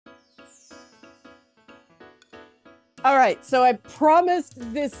All right, so I promised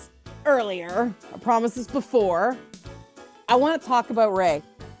this earlier. I promised this before. I want to talk about Rey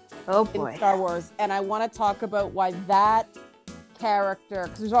Oh in boy. Star Wars, and I want to talk about why that character,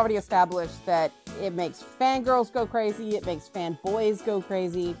 because we've already established that it makes fangirls go crazy, it makes fanboys go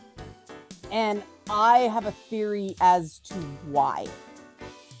crazy, and I have a theory as to why.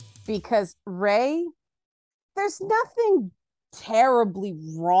 Because Rey, there's nothing terribly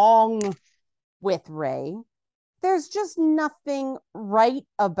wrong with Rey. There's just nothing right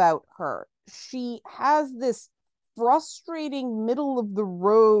about her. She has this frustrating middle of the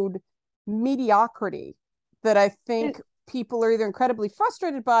road mediocrity that I It, think people are either incredibly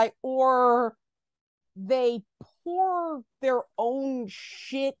frustrated by or they pour their own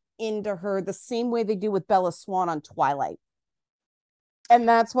shit into her the same way they do with Bella Swan on Twilight. And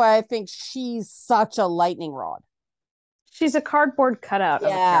that's why I think she's such a lightning rod. she's a cardboard cutout of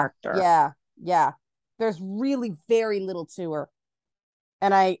a Yeah, character. yeah, yeah. There's really very little to her.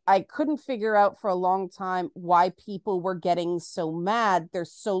 And I couldn't figure out for a long time why people were getting so mad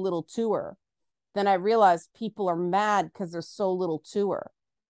there's so little to her. Then I realized people are mad because there's so little to her.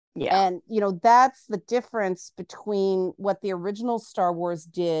 Yeah. And that's the difference between what the original Star Wars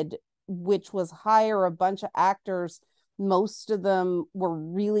did, which was hire a bunch of actors. Most of them were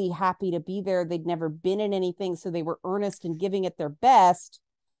really happy to be there. They'd never been in anything, so they were earnest in giving it their best,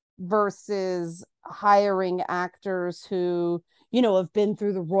 versus hiring actors who have been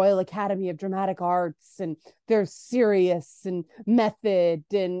through the Royal Academy of Dramatic Arts and they're serious and method,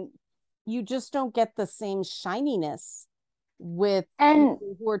 and you just don't get the same shininess with And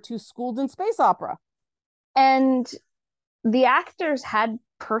people who are too schooled in space opera. and the actors had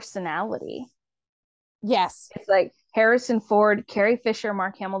personality. Yes. It's like Harrison Ford, Carrie Fisher,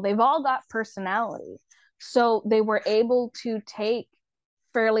 Mark Hamill, they've all got personality. So they were able to take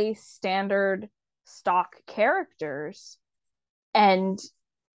fairly standard stock characters and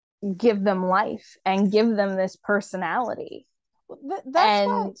give them life and give them this personality. That's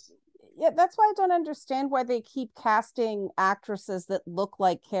why, And yeah, that's why I don't understand why they keep casting actresses that look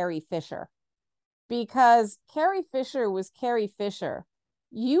like Carrie Fisher, because Carrie Fisher was Carrie Fisher.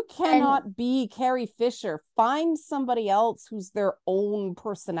 You and cannot be Carrie Fisher. Find somebody else who's their own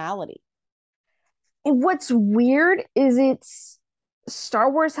personality. what's weird is it's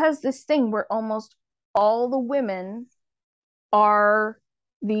Star Wars has this thing where almost all the women are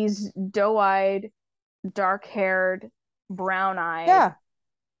these doe-eyed, dark-haired, brown-eyed Yeah,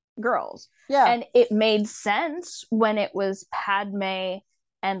 girls. yeah. And it made sense when it was Padme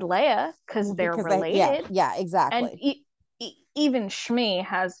and Leia because Well, they're because yeah, related. yeah, And exactly. even Shmi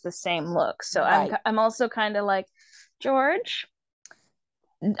has the same look. So Right. I'm also kind of like, George,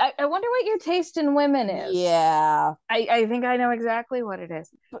 I wonder what your taste in women is. Yeah. I think I know exactly what it is.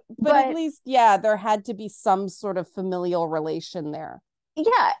 But at But least, yeah, there had to be some sort of familial relation there.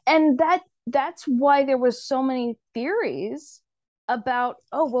 yeah, and that's why there was so many theories about,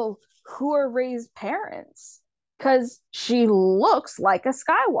 oh well, who are Rey's parents? Because she looks like a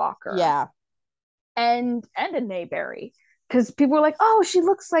Skywalker Yeah. and a Mayberry. Because people were like, oh, she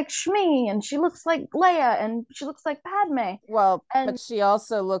looks like Shmi and she looks like Leia and she looks like Padme. Well, but And she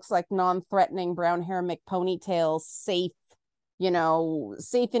also looks like non-threatening brown hair McPonytail, safe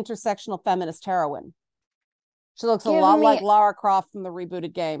intersectional feminist heroine. She looks a give lot like me Lara Croft from the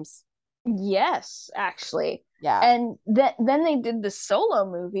rebooted games. yes, actually. Yeah. And then they did the Solo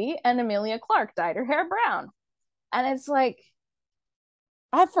movie and Emilia Clarke dyed her hair brown. And it's like,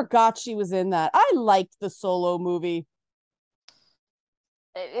 I forgot she was in that. I liked the Solo movie.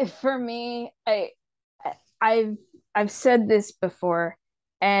 for me, I've I've said this before,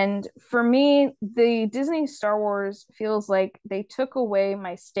 and for me, the Disney Star Wars feels like they took away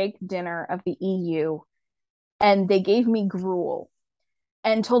my steak dinner of the EU and they gave me gruel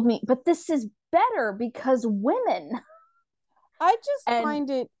and told me, but this is better because women. And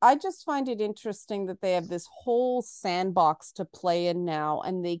I just find it interesting that they have this whole sandbox to play in now,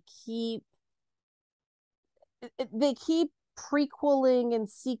 and they keep prequeling and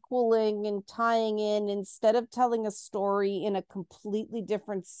sequeling and tying in instead of telling a story in a completely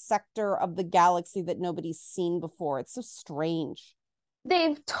different sector of the galaxy that nobody's seen before. It's so strange.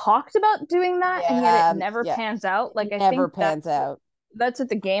 they've talked about doing that and yet it Yeah, never yeah, pans out. Like it I never think pans out. that's what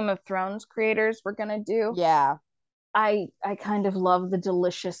the Game of Thrones creators were gonna do. Yeah. I kind of love the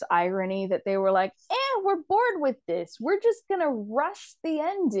delicious irony that they were like, we're bored with this. We're just gonna rush the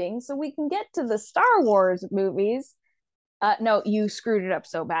ending so we can get to the Star Wars movies. No, you screwed it up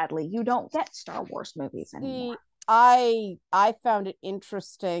so badly. You don't get Star Wars movies anymore. See, I found it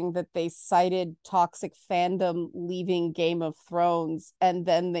interesting that they cited toxic fandom leaving Game of Thrones, and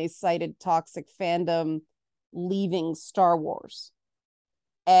then they cited toxic fandom leaving Star Wars.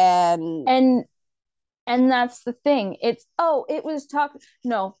 And And that's the thing. It's, oh, it was talk.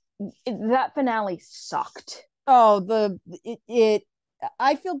 No, that finale sucked. oh, it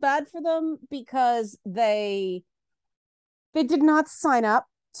I feel bad for them because they did not sign up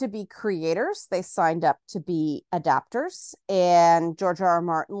to be creators. They signed up to be adapters, and George R. R.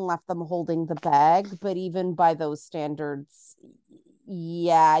 Martin left them holding the bag. But even by those standards,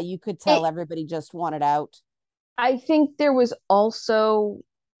 yeah, you could It tell everybody just wanted out. I think there was also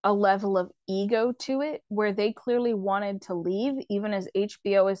a level of ego to it where they clearly wanted to leave, even as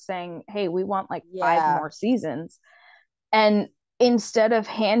HBO is saying, hey, we want like five Yeah, more seasons. And instead of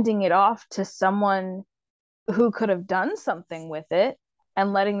handing it off to someone who could have done something with it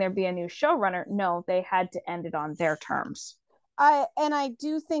and letting there be a new showrunner, no, they had to end it on their terms. I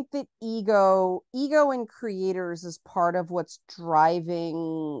do think that ego in creators is part of what's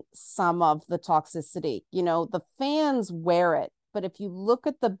driving some of the toxicity. You know, the fans wear it, but if you look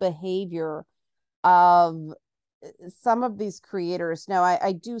at the behavior of some of these creators, now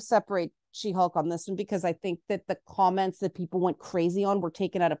I do separate She-Hulk on this one because I think that the comments that people went crazy on were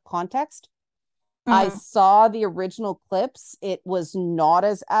taken out of context. I Mm-hmm. saw the original clips. It was not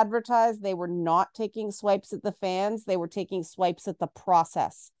as advertised. They were not taking swipes at the fans. They were taking swipes at the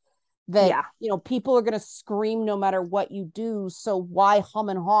process. That, Yeah. people are going to scream no matter what you do. So why hum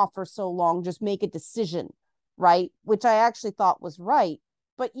and haw for so long? Just make a decision, right? Which I actually thought was right.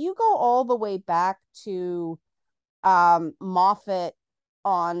 But you go all the way back to Moffat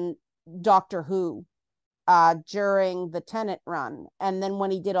on Doctor Who during the Tennant run, and then when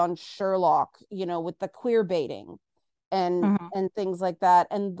he did on Sherlock, with the queer baiting and Mm-hmm. and things like that,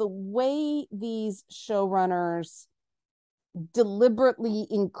 and the way these showrunners deliberately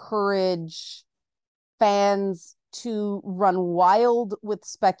encourage fans to run wild with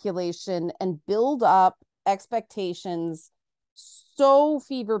speculation and build up expectations so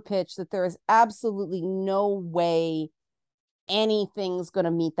fever pitch that there is absolutely no way anything's going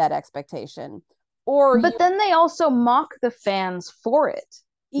to meet that expectation. Or But then they also mock the fans for it.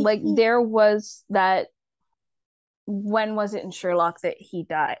 Like you there was that, when was it in Sherlock that he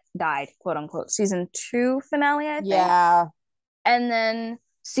died, quote unquote, season 2 finale, I think. Yeah, And then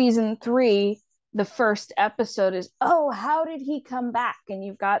season 3, the first episode is, oh, how did he come back? And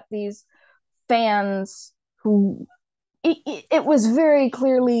you've got these fans who, it was very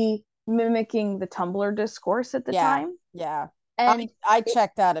clearly mimicking the Tumblr discourse at the yeah, time. yeah. I And I it,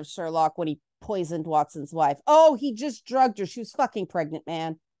 checked out of Sherlock when he poisoned Watson's wife. Oh, he just drugged her. She was fucking pregnant,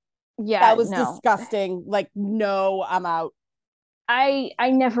 man. yeah, That was no, disgusting. Like, no, I'm out. I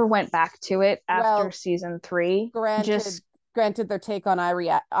never went back to it after Well, season 3. granted, Just, granted, their take on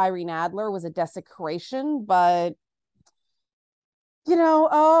Irene Adler was a desecration, but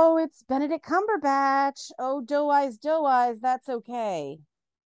oh, it's Benedict Cumberbatch. Oh, doe eyes, that's okay.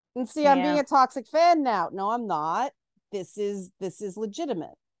 And see, I'm being yeah. a toxic fan now. No, I'm not. This is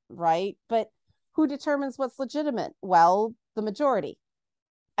legitimate, right? But who determines what's legitimate? Well, the majority.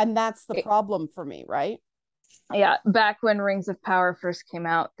 And that's the problem for me, right? Yeah, back when Rings of Power first came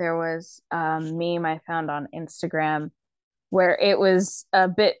out, there was a meme I found on Instagram where it was a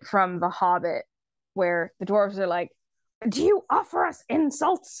bit from The Hobbit, where the dwarves are like, "Do you offer us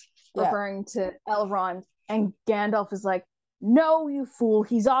insults?" Yeah. referring to Elrond, and Gandalf is like, "No, you fool,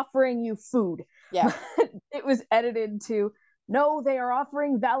 he's offering you food." Yeah. But it was edited to, "No, they are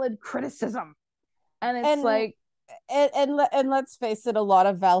offering valid criticism," and it's And like, and let's face it, a lot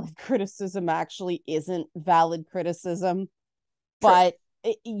of valid criticism actually isn't valid criticism, true. but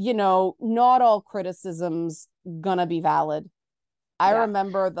not all criticism's gonna be valid. I Yeah.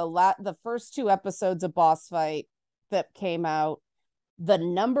 remember the first two episodes of Boss Fight that came out, the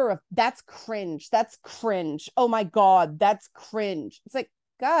number of that's cringe. That's cringe. Oh my God, that's cringe. It's like,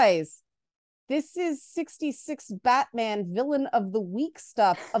 guys, this is 66 Batman villain of the week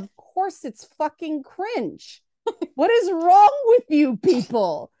stuff. Of course it's fucking cringe. What is wrong with you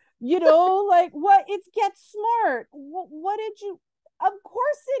people? Like what? It's Get Smart. What did you? Of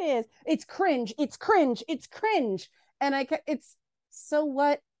course it is. It's cringe. It's cringe. It's cringe. And it's so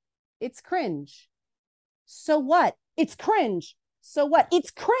what? It's cringe. So what? It's cringe. So what? It's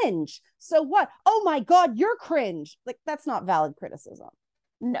cringe. So what? Oh my God, you're cringe. Like, that's not valid criticism.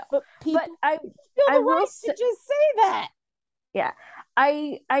 No, But but people I feel I the will right to say, just say that. yeah,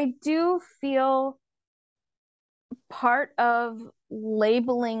 I do feel part of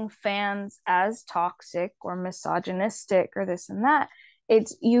labeling fans as toxic or misogynistic or this and that,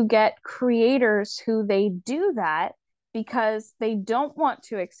 it's, you get creators who they do that because they don't want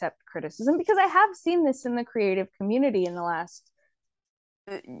to accept criticism, because I have seen this in the creative community in the last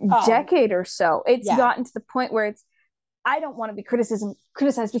Oh, decade or so. It's yeah. gotten to the point where it's I don't want to be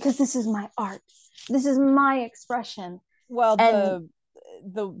criticized because this is my art. This is my expression. Well, And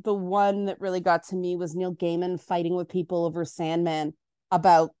the one that really got to me was Neil Gaiman fighting with people over Sandman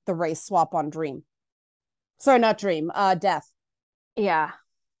about the race swap on Dream. Sorry, not Dream, Death. yeah.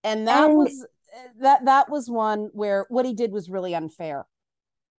 And And that was one where what he did was really unfair.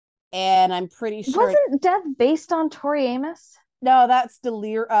 And I'm pretty sure wasn't Death based on Tori Amos? no, that's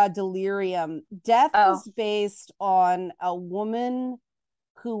Delirium. Death Oh. was based on a woman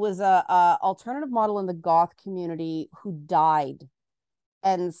who was a alternative model in the goth community who died.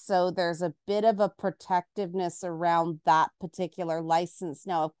 And so there's a bit of a protectiveness around that particular license.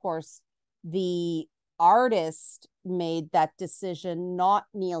 Now, of course, the artist made that decision, not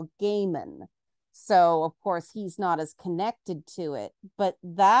Neil Gaiman. So, of course, he's not as connected to it. But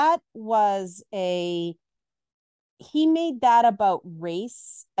that was he made that about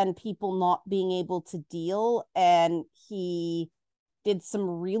race and people not being able to deal. And he did some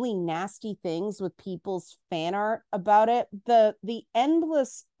really nasty things with people's fan art about it. The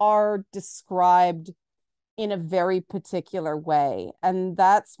endless are described in a very particular way. And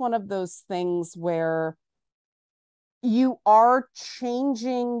that's one of those things where you are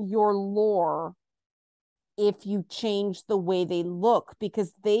changing your lore if you change the way they look,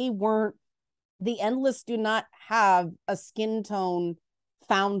 because they weren't the endless do not have a skin tone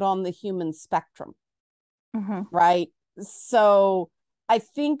found on the human spectrum, Mm-hmm. right? So I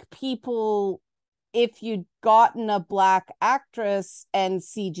think people, if you'd gotten a black actress and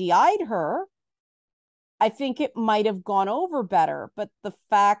CGI'd her, I think it might have gone over better. But the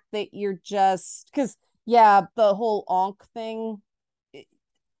fact that you're just, because, yeah, the whole onk thing,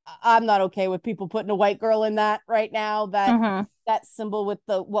 I'm not okay with people putting a white girl in that right now. Mm-hmm. That symbol with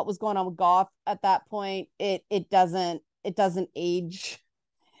the what was going on with goth at that point, it doesn't age.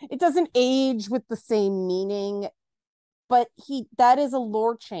 It doesn't age with the same meaning. But that is a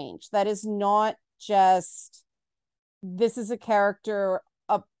lore change. That is not just this is a character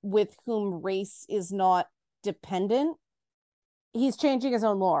with whom race is not dependent. He's changing his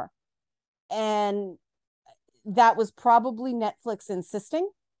own lore. And that was probably Netflix insisting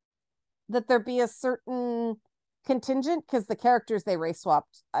that there be a certain contingent because the characters they race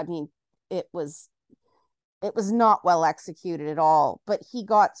swapped, I mean, it was it was not well executed at all. But he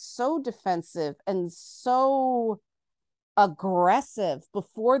got so defensive and so aggressive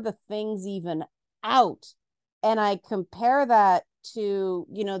before the thing's even out. And I compare that to,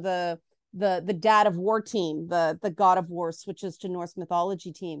 the dad of war team, the god of war switches to Norse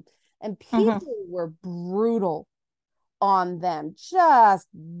mythology team. And Mm-hmm. people were brutal on them, just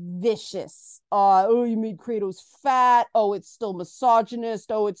vicious. Oh, you made Kratos fat. Oh, it's still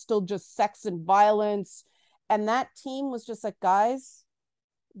misogynist. Oh, it's still just sex and violence. And that team was just like, guys,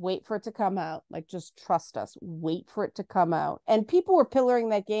 wait for it to come out. Like, just trust us. Wait for it to come out. And people were pillaring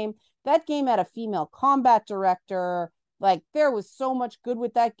that game. That game had a female combat director. Like, there was so much good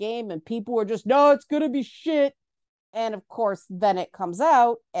with that game, and people were just, no, it's gonna be shit. And of course, then it comes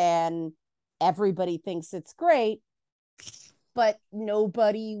out, and everybody thinks it's great, but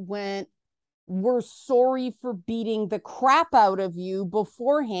nobody went, we're sorry for beating the crap out of you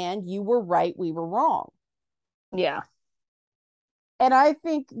beforehand. You were right, we were wrong. Yeah. And I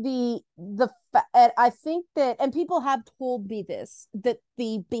think I think that, and people have told me this, that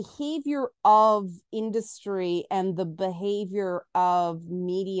the behavior of industry and the behavior of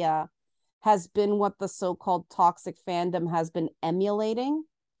media has been what the so-called toxic fandom has been emulating.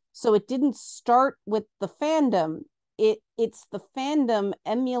 So it didn't start with the fandom. It's the fandom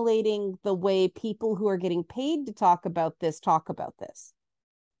emulating the way people who are getting paid to talk about this talk about this.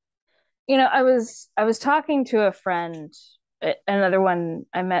 I was talking to a friend, another one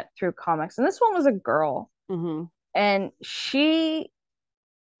I met through comics, and this one was a girl, Mm-hmm. and she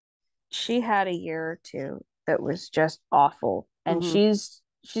had a year or two that was just awful, and Mm-hmm.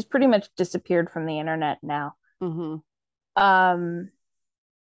 she's pretty much disappeared from the internet now. Mm-hmm. Um,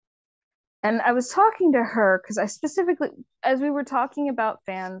 and I was talking to her because I specifically, as we were talking about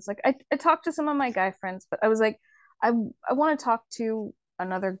fans, like I talked to some of my guy friends, but I was like, I want to talk to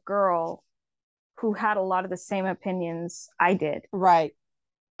another girl who had a lot of the same opinions I did. Right.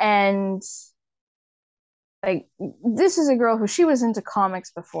 And like this is a girl who she was into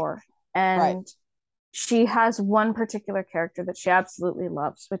comics before, Right. and she has one particular character that she absolutely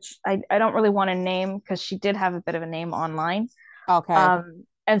loves, which I don't really want to name because she did have a bit of a name online. Okay.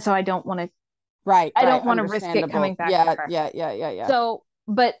 And so I don't want to Right, I right. don't want to risk it coming Understandable. back to Yeah, her. yeah, yeah, yeah, yeah. So,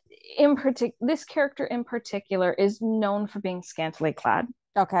 but in particular, this character in particular is known for being scantily clad.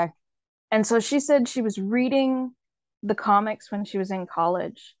 Okay. And so she said she was reading the comics when she was in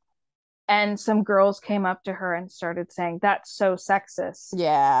college, and some girls came up to her and started saying, "That's so sexist."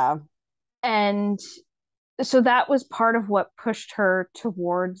 Yeah. And so that was part of what pushed her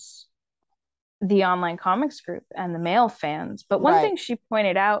towards the online comics group and the male fans. But one Right. thing she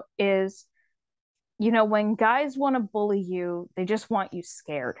pointed out is, when guys want to bully you, they just want you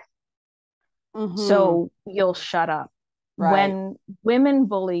scared. Mm-hmm. So you'll shut up. Right. When women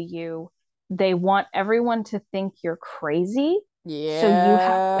bully you, they want everyone to think you're crazy, so you have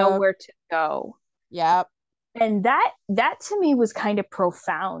Yeah. nowhere to go. Yep. And that to me was kind of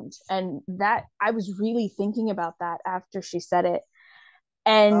profound, and that I was really thinking about that after she said it.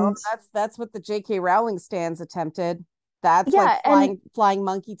 Oh, And that's what the J.K. Rowling stands attempted. That's like yeah, and flying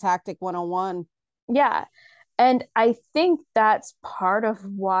monkey tactic 101. yeah, and I think that's part of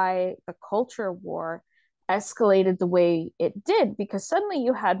why the culture war escalated the way it did, because suddenly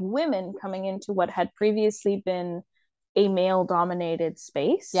you had women coming into what had previously been a male dominated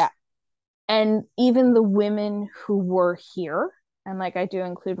space. Yeah. And even the women who were here, and like I do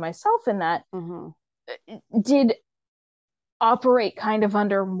include myself in that, Mm-hmm. did operate kind of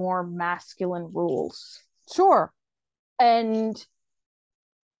under more masculine rules. Sure. And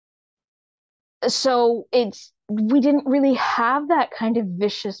so we didn't really have that kind of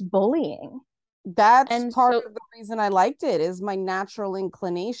vicious bullying. That's And part so of the reason I liked it is my natural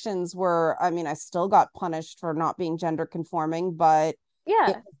inclinations were, I mean, I still got punished for not being gender conforming, but it yeah,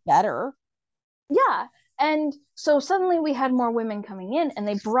 was better. yeah. And so suddenly we had more women coming in, and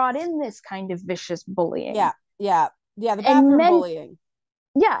they brought in this kind of vicious bullying. Yeah. Yeah. Yeah. The And bathroom men, bullying.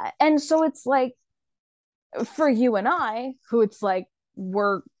 yeah. And so it's like, for you and I, who it's like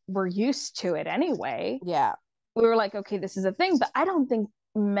we're used to it anyway, Yeah. we were like, okay, this is a thing, but I don't think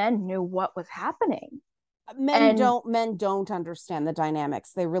men knew what was happening. Men And don't men don't understand the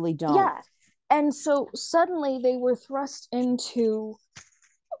dynamics. They really don't. yeah, and so suddenly they were thrust into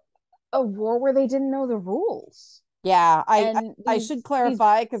a war where they didn't know the rules. Yeah, And I should these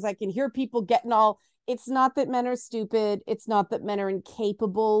clarify because I can hear people getting all. It's not that men are stupid. It's not that men are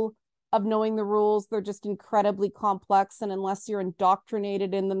incapable of knowing the rules. They're just incredibly complex, and unless you're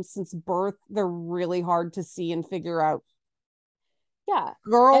indoctrinated in them since birth, they're really hard to see and figure out. yeah.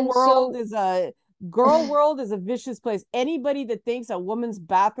 Girl And world so is a girl world is a vicious place. Anybody that thinks a woman's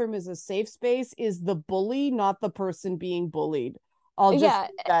bathroom is a safe space is the bully, not the person being bullied. I'll just yeah,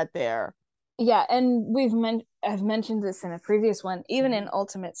 leave that there. yeah, and I've mentioned this in a previous one. Even in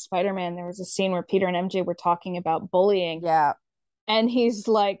Ultimate Spider-Man, there was a scene where Peter and MJ were talking about bullying, Yeah, and he's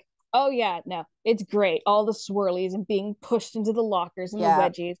like, "Oh yeah, no, it's great. All the swirlies and being pushed into the lockers and the yeah.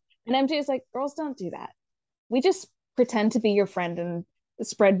 wedgies." And MJ is like, "Girls don't do that. We just pretend to be your friend and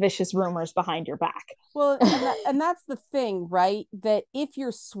spread vicious rumors behind your back." Well, and that's the thing, right? That if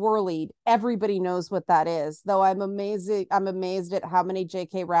you're swirlied, everybody knows what that is. Though I'm amazed at how many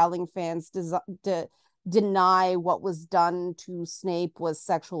J.K. Rowling fans deny what was done to Snape was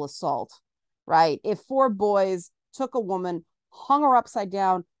sexual assault, right? If four boys took a woman, hung her upside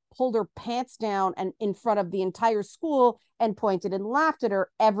down, pulled her pants down and in front of the entire school and pointed and laughed at her,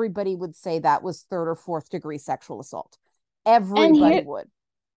 everybody would say that was third or fourth degree sexual assault. And Everybody would.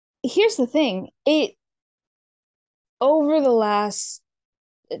 here's the thing. It over the last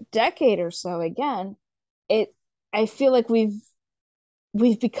decade or so, again, it I feel like we've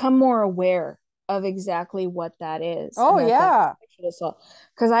become more aware of exactly what that is, Oh and that's yeah. sexual assault.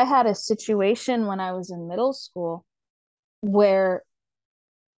 Because I had a situation when I was in middle school where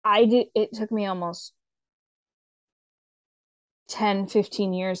it took me almost 10,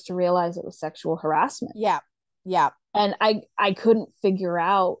 15 years to realize it was sexual harassment. Yeah. Yeah. And I couldn't figure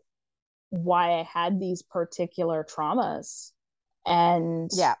out why I had these particular traumas and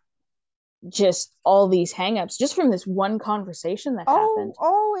Yeah. just all these hangups just from this one conversation that Oh,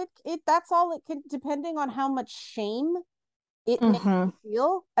 happened. it that's all it can, depending on how much shame it makes Mm-hmm. you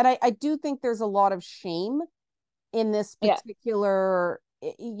feel. And I do think there's a lot of shame in this Yeah. particular,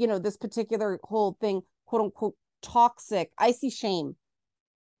 this particular whole thing, quote unquote, toxic. I see shame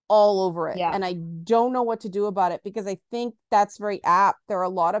all over it. Yeah. And I don't know what to do about it because I think that's very apt. There are a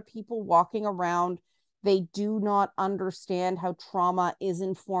lot of people walking around, they do not understand how trauma is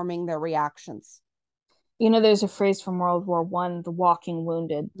informing their reactions. There's a phrase from World War I, the walking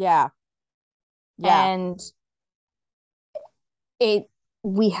wounded. Yeah. Yeah. And it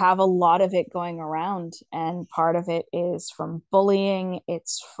we have a lot of it going around, and part of it is from bullying,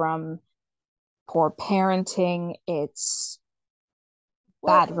 it's from poor parenting, it's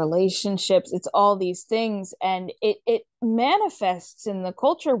Well, bad relationships, it's all these things, and it manifests in the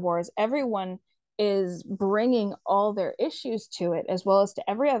culture wars. Everyone is bringing all their issues to it, as well as to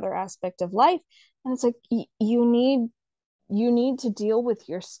every other aspect of life, And it's like you need to deal with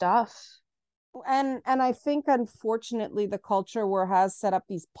your stuff. And I think unfortunately the culture war has set up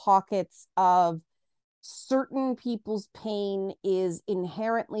these pockets of certain people's pain is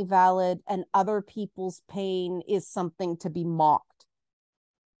inherently valid and other people's pain is something to be mocked.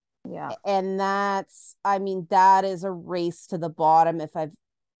 Yeah. And that's, I mean, that is a race to the bottom if I've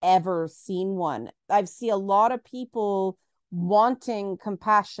ever seen one. I've seen a lot of people wanting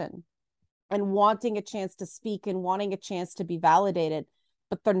compassion and wanting a chance to speak and wanting a chance to be validated,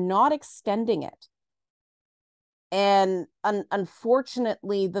 but they're not extending it. And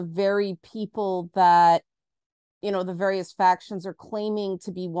unfortunately, the very people that, the various factions are claiming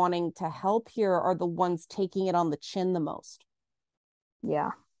to be wanting to help here are the ones taking it on the chin the most.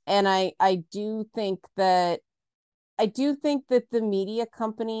 Yeah. And I do think that the media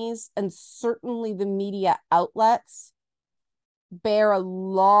companies and certainly the media outlets bear a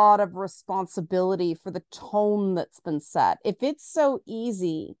lot of responsibility for the tone that's been set. If it's so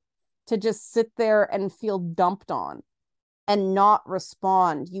easy to just sit there and feel dumped on and not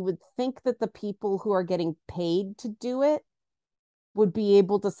respond, you would think that the people who are getting paid to do it would be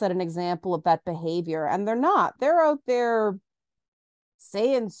able to set an example of that behavior. And they're not. They're out there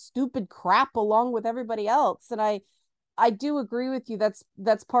saying stupid crap along with everybody else. And I do agree with you.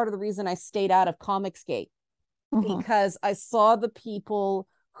 That's part of the reason I stayed out of Comicsgate, Hmm. because I saw the people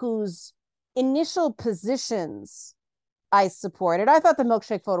whose initial positions I supported. I thought the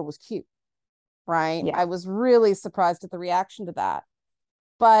milkshake photo was cute, right? Yeah. I was really surprised at the reaction to that.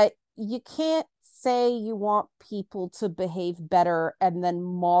 But you can't say you want people to behave better and then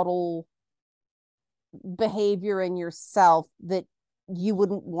model behavior in yourself that you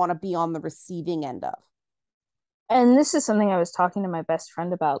wouldn't want to be on the receiving end of. And this is something I was talking to my best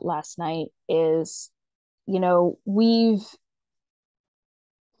friend about last night is, we've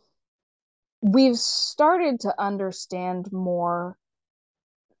started to understand more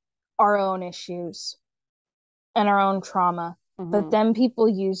our own issues and our own trauma, but Mm-hmm. then people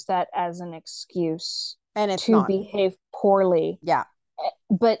use that as an excuse And it's to not. behave poorly. Yeah.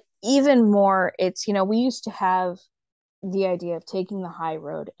 But even more, it's, we used to have the idea of taking the high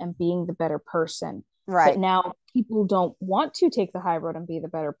road and being the better person. But Right. now people don't want to take the high road and be the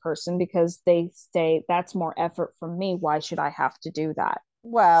better person because they say that's more effort from me. Why should I have to do that?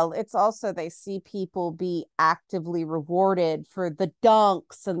 Well, it's also they see people be actively rewarded for the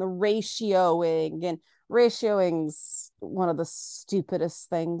dunks and the ratioing, and ratioing's one of the stupidest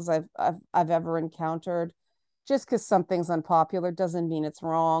things I've ever encountered. Just because something's unpopular doesn't mean it's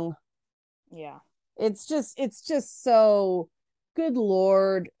wrong. Yeah. It's just so, good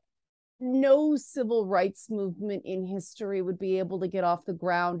Lord, no civil rights movement in history would be able to get off the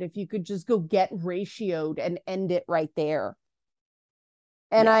ground if you could just go get ratioed and end it right there.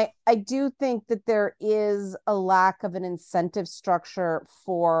 And Yeah. I do think that there is a lack of an incentive structure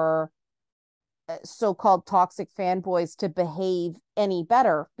for so-called toxic fanboys to behave any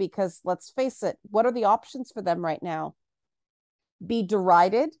better, because let's face it, what are the options for them right now? Be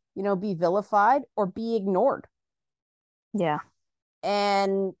derided, be vilified, or be ignored. Yeah.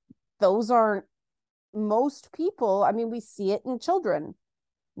 And those aren't most people. I mean, we see it in children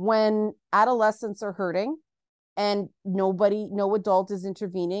when adolescents are hurting and no adult is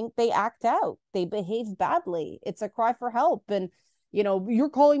intervening, they act out, they behave badly, it's a cry for help. And you're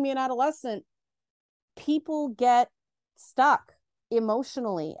calling me an adolescent. People get stuck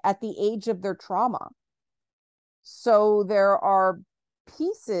emotionally at the age of their trauma, so there are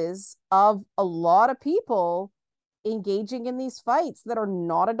pieces of a lot of people engaging in these fights that are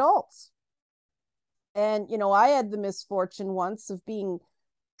not adults. And I had the misfortune once of being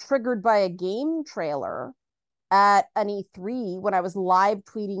triggered by a game trailer at an E3 when I was live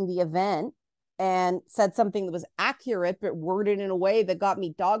tweeting the event and said something that was accurate but worded in a way that got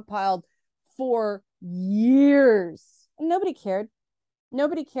me dogpiled for years. And nobody cared.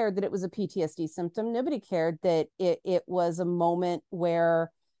 Nobody cared that it was a PTSD symptom. Nobody cared that it was a moment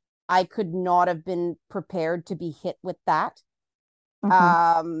where I could not have been prepared to be hit with that. Hmm.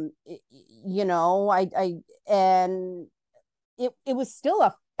 I and it was still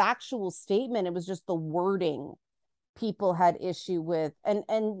a factual statement. It was just the wording people had issue with. And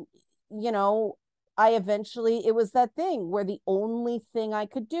you know I eventually, it was that thing where the only thing I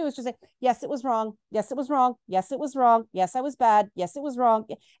could do is just say, yes, it was wrong, yes, it was wrong, yes, it was wrong, yes, I was bad, yes, it was wrong.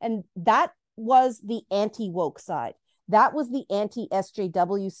 And that was the anti-woke side. That was the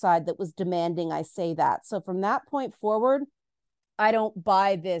anti-SJW side that was demanding I say that. So from that point forward, I don't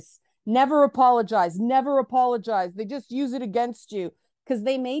buy this never apologize, never apologize, they just use it against you, because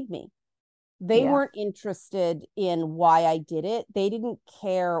they made me. They Yeah. weren't interested in why I did it. They didn't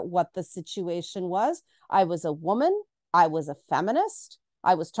care what the situation was. I was a woman. I was a feminist.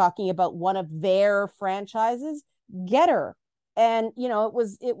 I was talking about one of their franchises. Get her. And it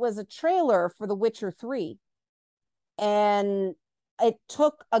was a trailer for The Witcher 3. And it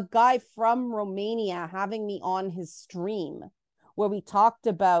took a guy from Romania having me on his stream where we talked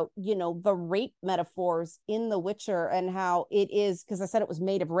about, the rape metaphors in The Witcher and how it is, because I said it was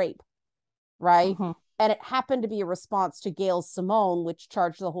made of rape, right? Mm-hmm. And it happened to be a response to Gail Simone, which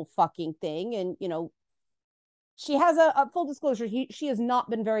charged the whole fucking thing. And, she has a full disclosure. She has not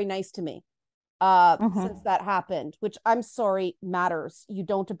been very nice to me Mm-hmm. since that happened, which I'm sorry matters. You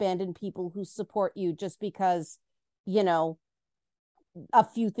don't abandon people who support you just because, you know, a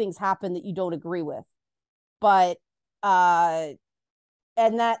few things happen that you don't agree with. But uh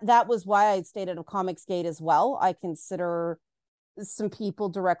and that was why I stayed at a comics gate as well. I consider some people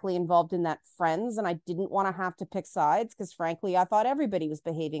directly involved in that friends, and I didn't want to have to pick sides because frankly I thought everybody was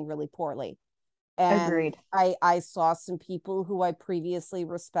behaving really poorly. And Agreed. I saw some people who I previously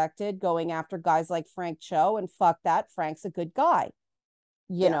respected going after guys like Frank Cho, and fuck that, Frank's a good guy.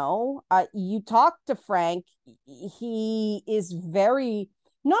 Yeah. You talk to Frank, he is very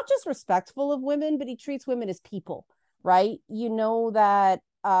not just respectful of women, but he treats women as people, right? There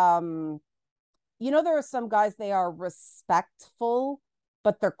are some guys, they are respectful,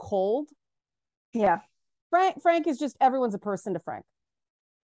 but they're cold. Yeah. Frank is just everyone's a person to Frank.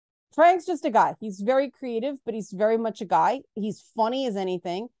 Frank's just a guy. He's very creative, but he's very much a guy. He's funny as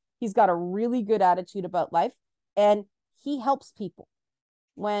anything. He's got a really good attitude about life, and he helps people.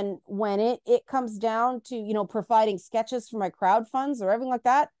 When it comes down to, providing sketches for my crowd funds or everything like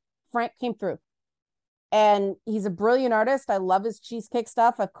that, Frank came through. And he's a brilliant artist. I love his cheesecake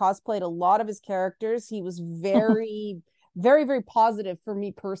stuff. I've cosplayed a lot of his characters. He was very, very, very positive for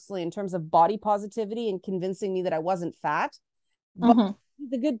me personally in terms of body positivity and convincing me that I wasn't fat. But Mm-hmm.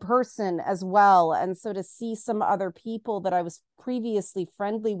 he's a good person as well. And so to see some other people that I was previously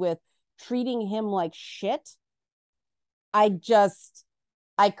friendly with treating him like shit, I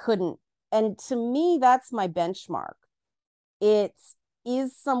couldn't. And to me, that's my benchmark. It's,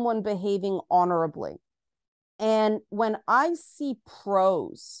 is someone behaving honorably? And when I see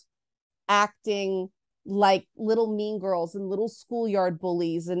pros acting like little mean girls and little schoolyard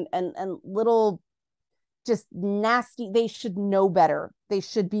bullies and little just nasty, they should know better. They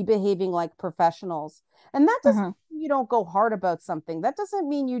should be behaving like professionals. And that doesn't Mm-hmm. mean you don't go hard about something. That doesn't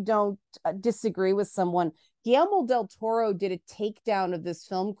mean you don't disagree with someone. Guillermo del Toro did a takedown of this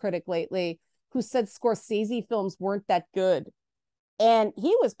film critic lately who said Scorsese films weren't that good. And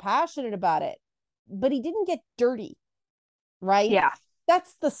he was passionate about it, but he didn't get dirty, right? Yeah.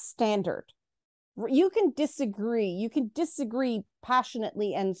 That's the standard. You can disagree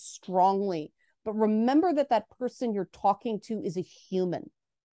passionately and strongly, but remember that that person you're talking to is a human.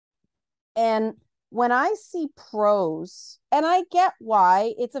 And when I see pros, and I get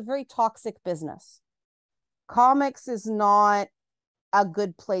why, it's a very toxic business. Comics is not a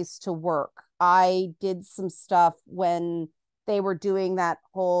good place to work. I did some stuff when they were doing that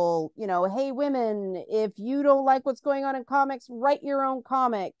whole, hey, women, if you don't like what's going on in comics, write your own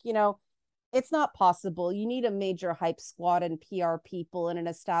comic. It's not possible. You need a major hype squad and PR people and an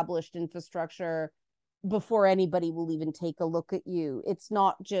established infrastructure before anybody will even take a look at you. It's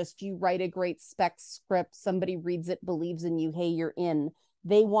not just you write a great spec script, somebody reads it, believes in you, hey, you're in.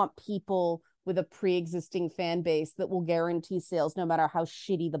 They want people with a pre-existing fan base that will guarantee sales no matter how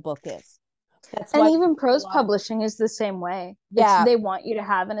shitty the book is. That's And why even a prose lot of, publishing is the same way. It's yeah, they want you to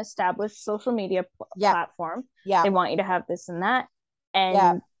have an established social media yeah, platform. yeah, They want you to have this and that.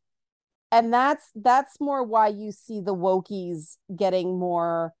 yeah. And And that's more why you see the wokies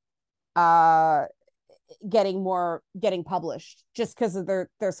uh getting published just because of their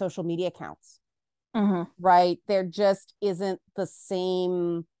social media accounts, mm-hmm. right? There just isn't the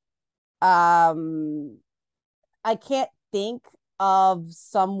same. um I can't think of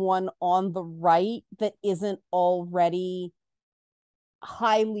someone on the right that isn't already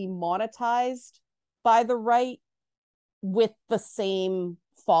highly monetized by the right with the same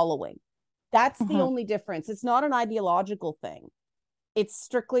following. That's the Mm-hmm. only difference. It's not an ideological thing. It's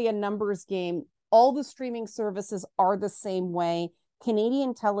strictly a numbers game. All the streaming services are the same way.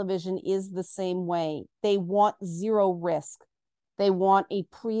 Canadian television is the same way. They want zero risk. They want a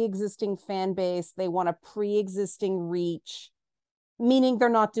pre-existing fan base. They want a pre-existing reach, meaning they're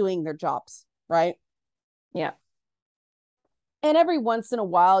not doing their jobs, right? Yeah. And every once in a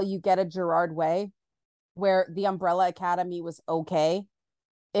while, you get a Gerard Way where the Umbrella Academy was okay.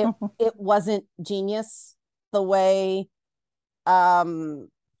 It Mm-hmm. it wasn't genius the way um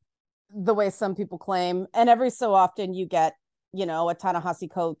the way some people claim. And every so often you get, a Ta-Nehisi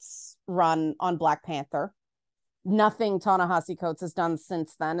Coates run on Black Panther. Nothing Ta-Nehisi Coates has done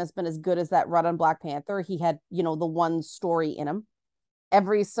since then has been as good as that run on Black Panther. He had, the one story in him.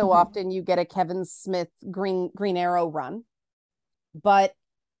 Every so Mhm. often you get a Kevin Smith Green Arrow run. But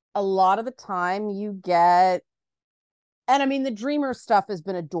a lot of the time you get, and I mean, the Dreamer stuff has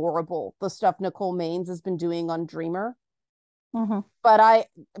been adorable. The stuff Nicole Maines has been doing on Dreamer. Mhm. But I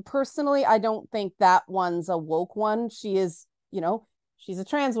personally, I don't think that one's a woke one. She is, she's a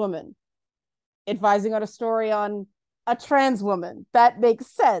trans woman advising on a story on a trans woman. That makes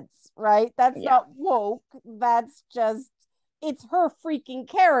sense, right? That's Yeah. not woke. That's just, it's her freaking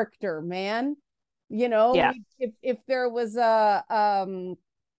character, man. Yeah. If there was a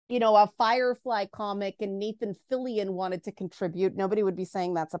Firefly comic and Nathan Fillion wanted to contribute, nobody would be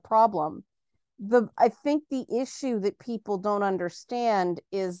saying that's a problem. I think the issue that people don't understand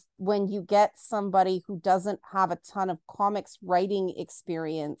is when you get somebody who doesn't have a ton of comics writing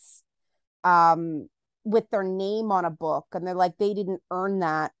experience, um, with their name on a book, and they're like, they didn't earn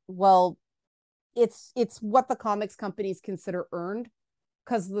that. Well, it's what the comics companies consider earned,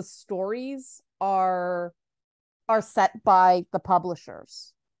 because the stories are set by the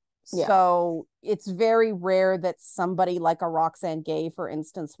publishers. Yeah. So it's very rare that somebody like a Roxane Gay, for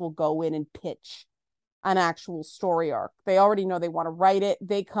instance, will go in and pitch an actual story arc. They already know they want to write it.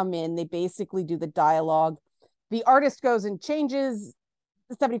 They come in, they basically do the dialogue. The artist goes and changes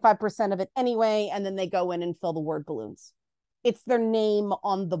 75% of it anyway, and then they go in and fill the word balloons. It's their name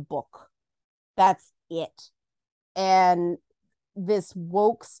on the book. That's it. And this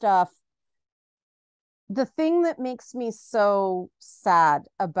woke stuff, the thing that makes me so sad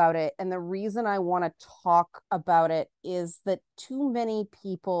about it, and the reason I want to talk about it, is that too many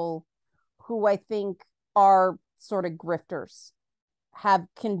people who I think are sort of grifters have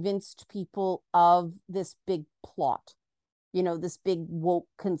convinced people of this big plot, this big woke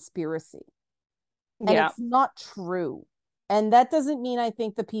conspiracy. And Yeah. it's not true. And that doesn't mean I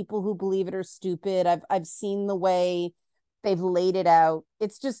think the people who believe it are stupid. I've seen the way they've laid it out.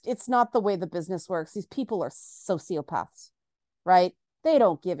 It's not the way the business works. These people are sociopaths, right? They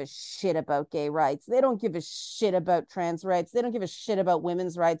don't give a shit about gay rights. They don't give a shit about trans rights. They don't give a shit about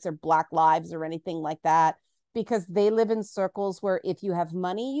women's rights or Black lives or anything like that, because they live in circles where if you have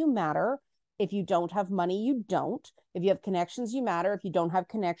money, you matter. If you don't have money, you don't. If you have connections, you matter. If you don't have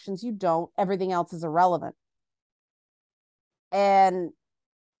connections, you don't. Everything else is irrelevant. And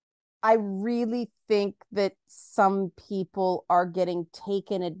I really think that some people are getting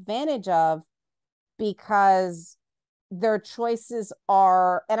taken advantage of because their choices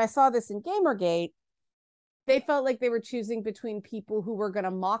are, and I saw this in Gamergate, they felt like they were choosing between people who were going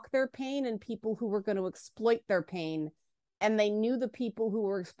to mock their pain and people who were going to exploit their pain. And they knew the people who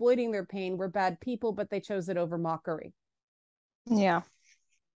were exploiting their pain were bad people, but they chose it over mockery. Yeah.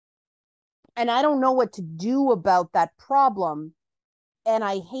 And I don't know what to do about that problem. And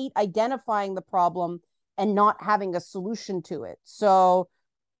I hate identifying the problem and not having a solution to it. So,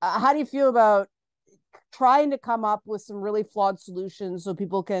 how do you feel about trying to come up with some really flawed solutions so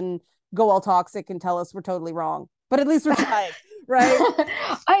people can go all toxic and tell us we're totally wrong? But at least we're trying, right?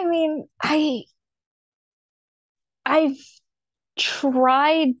 I mean, I've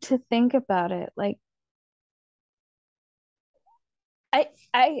tried to think about it. Like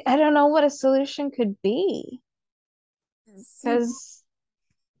I don't know what a solution could be. See, Because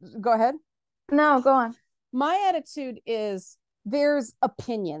go ahead. no, go on. My attitude is there's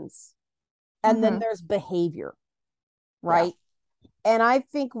opinions and then Mm-hmm. there's behavior, Yeah. right? And I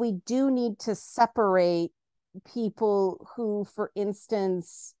think we do need to separate people who, for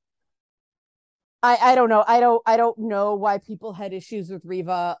instance, I don't know. I don't know why people had issues with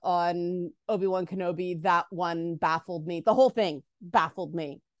Riva on Obi-Wan Kenobi. That one baffled me. The whole thing baffled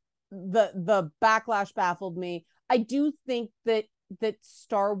me. The backlash baffled me. I do think that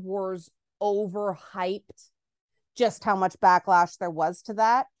Star Wars overhyped just how much backlash there was to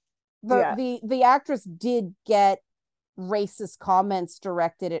that. The Yeah. the the actress did get racist comments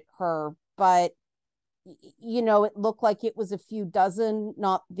directed at her, but it looked like it was a few dozen,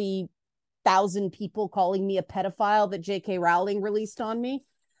 not the thousand people calling me a pedophile that J.K. Rowling released on me.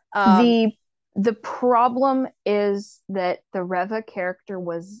 Um, The the problem is that the Reva character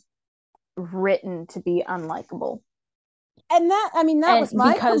was written to be unlikable. and that, I mean, that was And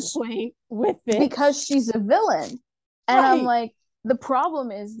my complaint with it. because she's a villain. And I'm Right. like, the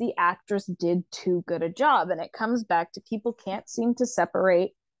problem is the actress did too good a job. And it comes back to people can't seem to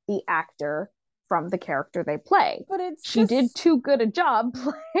separate the actor from the character they play. But it's She did just too good a job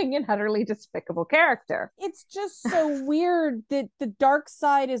playing an utterly despicable character. it's just so weird that the dark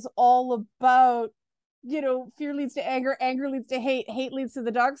side is all about, fear leads to anger, anger leads to hate, hate leads to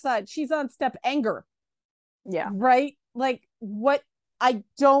the dark side. She's on step anger, Yeah. right? Like what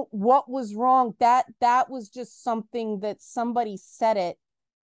was wrong? That was just something that somebody said it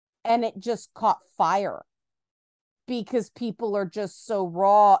and it just caught fire because people are just so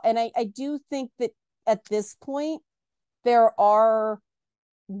raw. And I do think that at this point, there are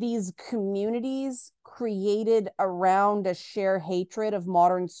these communities created around a shared hatred of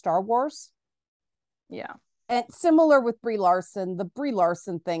modern Star Wars. Yeah. And similar with Brie Larson, the Brie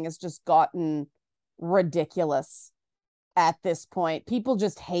Larson thing has just gotten ridiculous at this point. People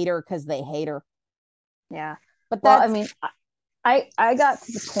just hate her because they hate her. Yeah. But Well, I that's mean, I got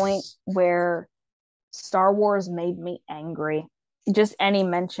to the point where Star Wars made me angry. Just any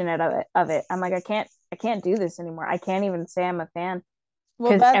mention of it. I'm like, I can't do this anymore. I can't even say I'm a fan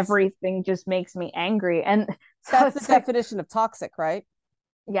well, because that's everything just makes me angry. And so that's the it's like, definition of toxic, right?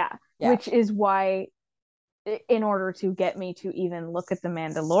 yeah, Yeah. which is why in order to get me to even look at The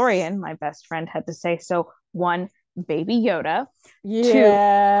Mandalorian, my best friend had to say, so one, Baby Yoda, two,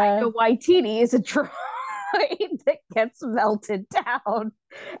 Yeah. Taika Waititi is a droid that gets melted down.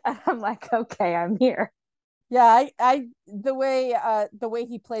 And I'm like, okay, I'm here. Yeah, I the way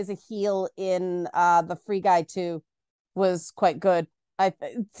he plays a heel in the Free Guy 2 was quite good. I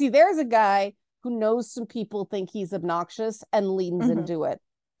see there's a guy who knows some people think he's obnoxious and leans Mm-hmm. into it.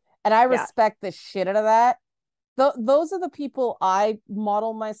 And I Yeah. respect the shit out of that. Those are the people I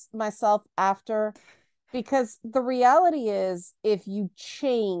model myself after because the reality is if you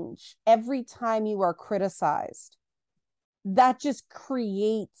change every time you are criticized, that just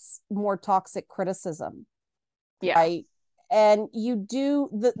creates more toxic criticism, Yeah. right? And you do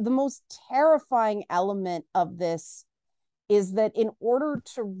the most terrifying element of this is that in order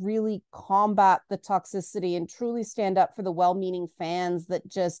to really combat the toxicity and truly stand up for the well-meaning fans that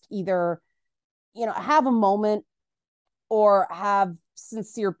just either have a moment or have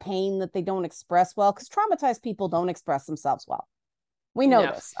sincere pain that they don't express well, because traumatized people don't express themselves well. We know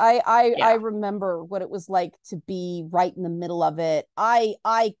No. this. I Yeah. remember what it was like to be right in the middle of it.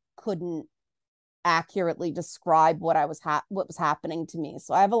 I couldn't accurately describe what was happening to me,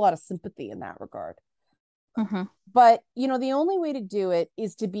 so I have a lot of sympathy in that regard. Mm-hmm. But the only way to do it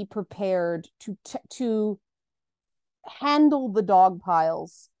is to be prepared to handle the dog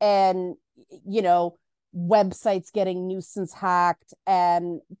piles and websites getting nuisance hacked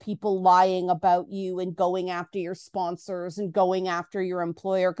and people lying about you and going after your sponsors and going after your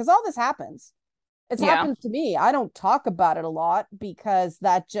employer, because all this happens. It's Yeah. happened to me. I don't talk about it a lot because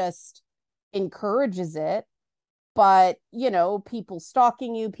that just encourages it. But people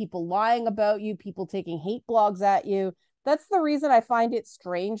stalking you, people lying about you, people taking hate blogs at you. That's the reason I find it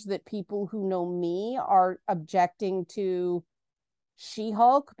strange that people who know me are objecting to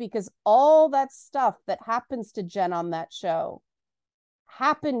She-Hulk, because all that stuff that happens to Jen on that show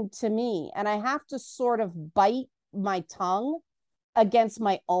happened to me. And I have to sort of bite my tongue against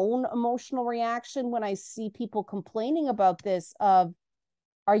my own emotional reaction when I see people complaining about this of,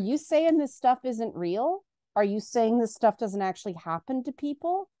 are you saying this stuff isn't real? Are you saying this stuff doesn't actually happen to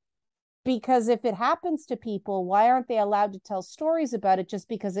people? Because if it happens to people, why aren't they allowed to tell stories about it just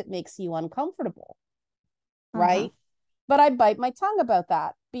because it makes you uncomfortable? Mm-hmm. Right? But I bite my tongue about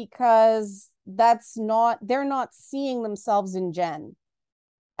that because they're not seeing themselves in Jen.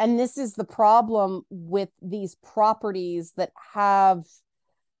 And this is the problem with these properties that have,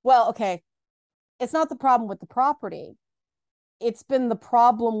 well, okay, it's not the problem with the property. It's been the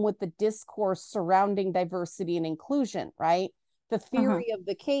problem with the discourse surrounding diversity and inclusion, right? The Mm-hmm. theory of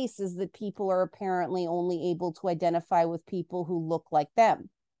the case is that people are apparently only able to identify with people who look like them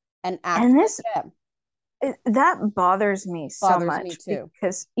and act And like this them. that bothers me so Bothers me much too.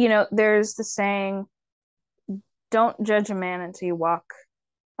 because there's the saying, don't judge a man until you walk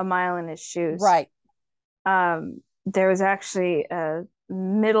a mile in his shoes. Right. There was actually a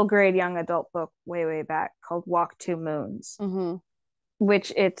middle grade young adult book way back called Walk Two Moons, Mm-hmm.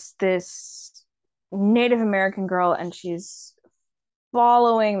 which it's this Native American girl and she's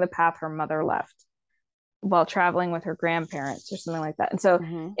following the path her mother left while traveling with her grandparents or something like that. And so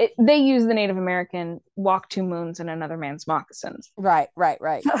Mm-hmm. they use the Native American walk two moons in another man's moccasins. Right, right,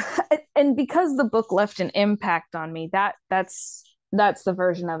 right. And because the book left an impact on me, that's the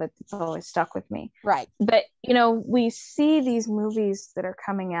version of it that's always stuck with me. Right. But we see these movies that are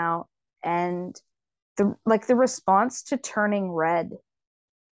coming out and the response to Turning Red,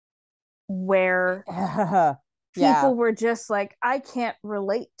 where Yeah. people were just like, I can't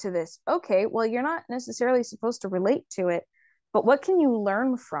relate to this. Okay, well, you're not necessarily supposed to relate to it, but what can you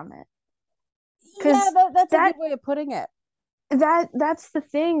learn from it? Yeah, Because that's a that good way of putting it. that's the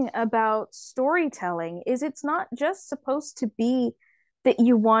thing about storytelling is it's not just supposed to be that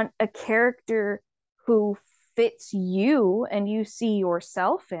you want a character who fits you and you see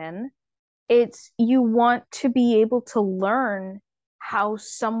yourself in. It's you want to be able to learn how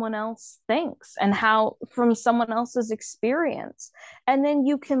someone else thinks and how from someone else's experience, and then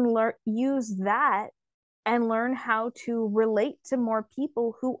you can learn use that and learn how to relate to more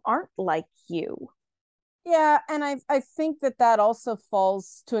people who aren't like you. Yeah, and I think that that also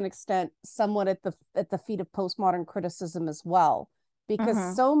falls to an extent somewhat at the feet of postmodern criticism as well, because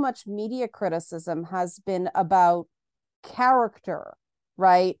Mm-hmm. so much media criticism has been about character,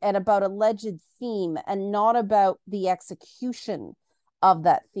 right? And about alleged theme and not about the execution of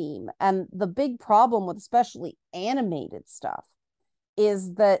that theme. And the big problem with especially animated stuff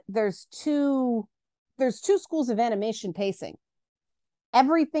is that there's two schools of animation pacing.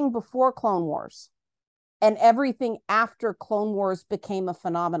 Everything before Clone Wars and everything after Clone Wars became a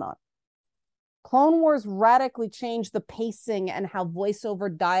phenomenon. Clone Wars radically changed the pacing and how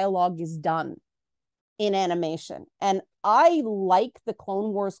voiceover dialogue is done in animation. And I like the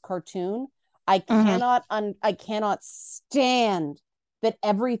Clone Wars cartoon. Mm-hmm. I cannot stand that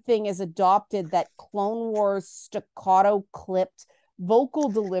everything is adopted that Clone Wars staccato clipped vocal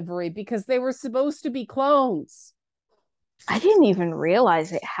delivery because they were supposed to be clones. I didn't even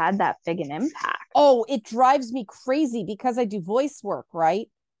realize it had that big an impact. Oh, it drives me crazy because I do voice work, right?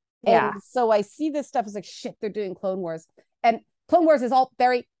 Yeah. And so I see this stuff as like, shit, they're doing Clone Wars. And Clone Wars is all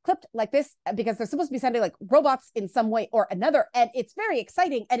very clipped like this because they're supposed to be sounding like robots in some way or another. And it's very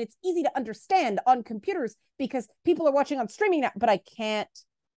exciting and it's easy to understand on computers because people are watching on streaming now, but I can't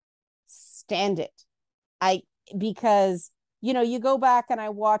stand it. I, because, you know, you go back and I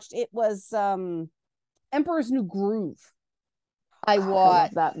watched, it was Emperor's New Groove. I I love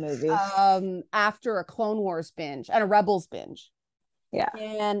watched that movie. after a Clone Wars binge and a Rebels binge. Yeah.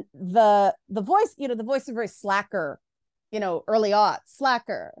 And the voice, you know, the voice is very slacker, you know, early on,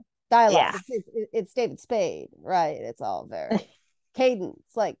 slacker dialogue. Yeah. It's David Spade, right? It's all very cadence,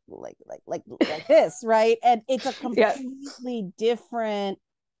 like this, right? And it's a Yeah. completely different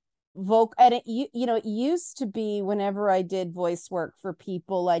vocal. And you know, it used to be whenever I did voice work for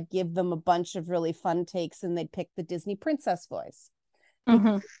people, I'd give them a bunch of really fun takes, and they'd pick the Disney princess voice because, Mm-hmm.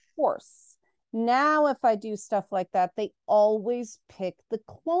 of course, now if I do stuff like that, they always pick the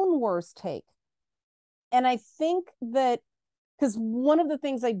Clone Wars take. And I think that because one of the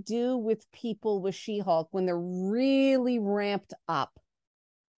things I do with people with She Hulk when they're really ramped up,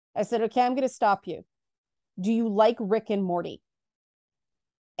 I said, okay, I'm going to stop you. Do you like Rick and Morty?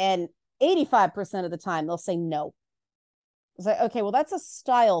 And 85% of the time, they'll say no. It's like, okay, well, that's a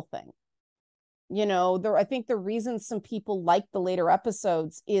style thing. You know, there, I think the reason some people like the later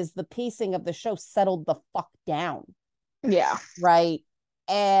episodes is the pacing of the show settled the fuck down, Yeah. right?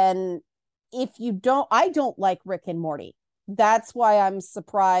 And if you don't, I don't like Rick and Morty. That's why I'm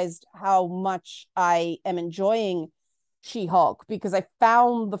surprised how much I am enjoying She Hulk because I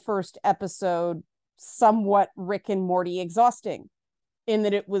found the first episode somewhat Rick and Morty exhausting in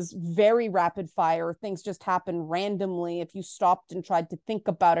that it was very rapid fire. Things just happened randomly. If you stopped and tried to think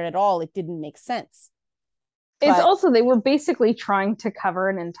about it at all, it didn't make sense. It's But also they were basically trying to cover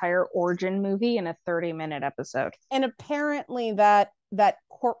an entire origin movie in a 30-minute episode. and apparently that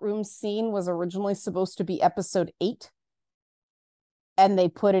courtroom scene was originally supposed to be episode 8 and they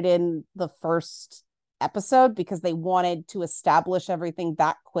put it in the first episode because they wanted to establish everything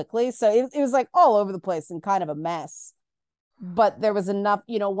that quickly. So it was like all over the place and kind of a mess. But there was enough,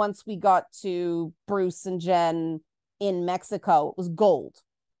 you know, once we got to Bruce and Jen in Mexico, it was gold.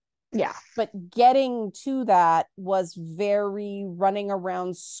 Yeah. But getting to that was very running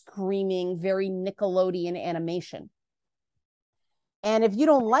around screaming, very Nickelodeon animation. And if you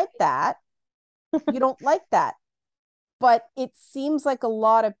don't like that, you don't like that. But it seems like a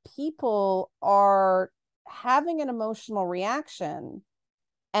lot of people are having an emotional reaction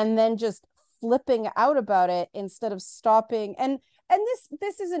and then just flipping out about it instead of stopping. And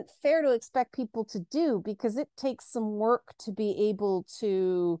this isn't fair to expect people to do because it takes some work to be able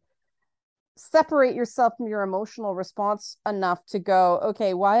to separate yourself from your emotional response enough to go,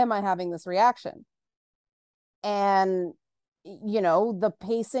 okay, why am I having this reaction? And you know, the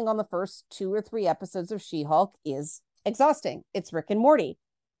pacing on the first 2 or 3 episodes of She-Hulk is exhausting. It's Rick and Morty.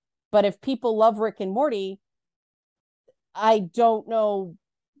 But if people love Rick and Morty, I don't know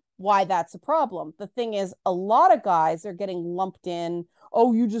why that's a problem. The thing is, a lot of guys are getting lumped in,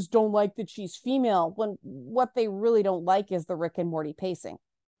 oh, you just don't like that she's female, when what they really don't like is the Rick and Morty pacing.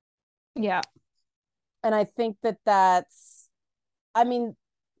 Yeah. And I think that that's, I mean,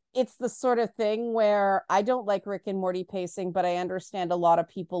 it's the sort of thing where I don't like Rick and Morty pacing, but I understand a lot of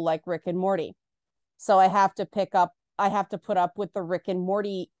people like Rick and Morty. So I have to put up with the Rick and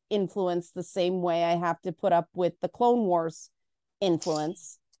Morty influence the same way I have to put up with the Clone Wars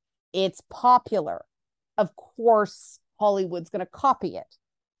influence. It's popular. Of course, Hollywood's going to copy it.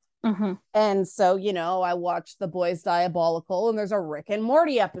 Mm-hmm. And so, I watched The Boys Diabolical, and there's a Rick and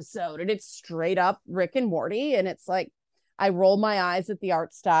Morty episode, and it's straight up Rick and Morty. And it's like, I roll my eyes at the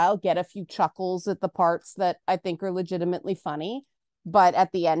art style, get a few chuckles at the parts that I think are legitimately funny. But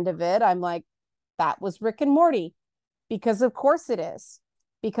at the end of it, I'm like, that was Rick and Morty. Because of course it is.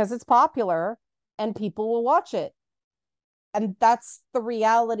 Because it's popular and people will watch it. And that's the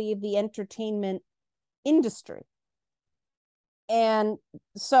reality of the entertainment industry. And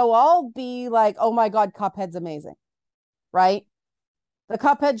so I'll be like, oh my God, Cuphead's amazing, right? The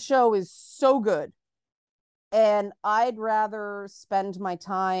Cuphead show is so good. And I'd rather spend my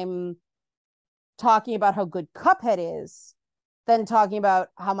time talking about how good Cuphead is than talking about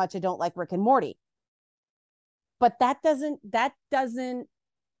how much I don't like Rick and Morty. But that doesn't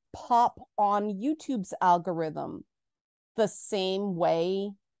pop on YouTube's algorithm the same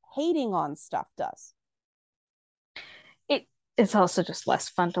way hating on stuff does. It's also just less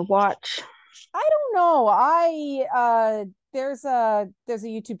fun to watch. I don't know. There's a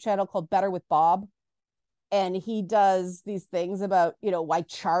YouTube channel called Better with Bob, and he does these things about, why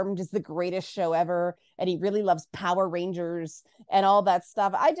Charmed is the greatest show ever, and he really loves Power Rangers and all that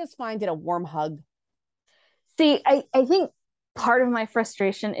stuff. I just find it a warm hug. See, I think part of my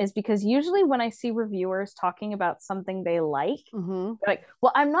frustration is because usually when I see reviewers talking about something they like, like,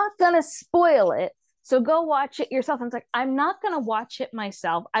 well, I'm not going to spoil it. So go watch it yourself. And it's like, I'm not going to watch it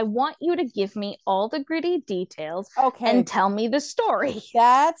myself. I want you to give me all the gritty details and tell me the story.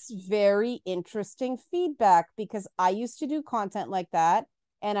 That's very interesting feedback, because I used to do content like that.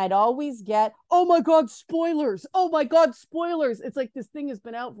 And I'd always get, oh my God, spoilers. Oh my God, spoilers. It's like, this thing has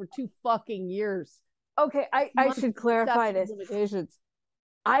been out for 2 fucking years. Okay, I should clarify this. Limitations.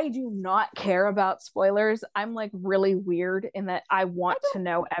 I do not care about spoilers. I'm like really weird in that I want to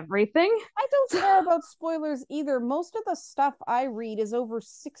know everything. I don't care about spoilers either. Most of the stuff I read is over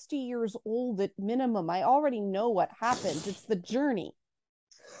 60 years old at minimum. I already know what happens. It's the journey.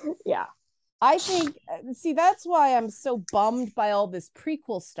 Yeah. I think, see, that's why I'm so bummed by all this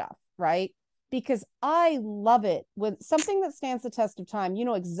prequel stuff, right? Because I love it. When something that stands the test of time, you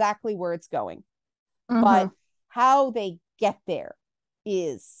know exactly where it's going. But how they get there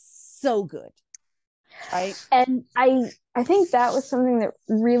is so good, right? And I think that was something that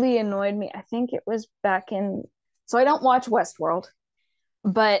really annoyed me. I think it was back in, so I don't watch Westworld,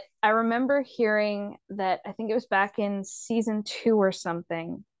 but I remember hearing that, I think it was back in season 2 or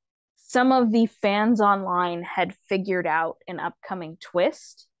something, some of the fans online had figured out an upcoming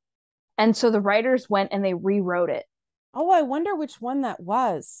twist, and so the writers went and they rewrote it. Oh, I wonder which one that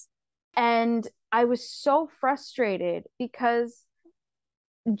was. And I was so frustrated because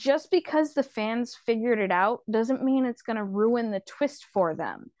just because the fans figured it out doesn't mean it's going to ruin the twist for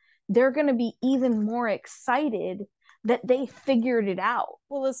them. They're going to be even more excited that they figured it out.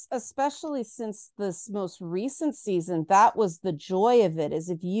 Well, especially since this most recent season, that was the joy of it, is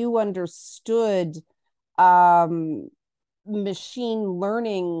if you understood machine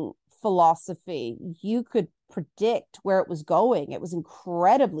learning philosophy, you could predict where it was going. It was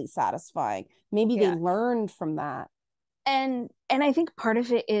incredibly satisfying. Maybe they learned from that. And I think part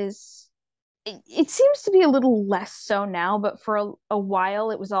of it is it seems to be a little less so now, but for a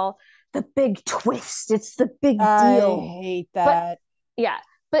while it was all the big twist. It's the big deal. I hate that.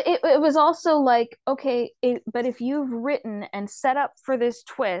 But it was also like, okay, but if you've written and set up for this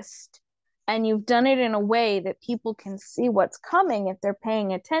twist and you've done it in a way that people can see what's coming if they're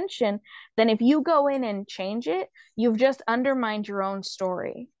paying attention, then if you go in and change it, you've just undermined your own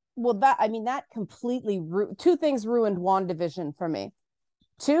story. Well, that completely 2 things ruined WandaVision for me.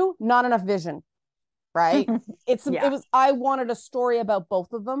 2, not enough vision, right? It was, I wanted a story about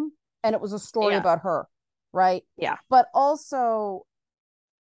both of them, and it was a story about her, right? Yeah. But also,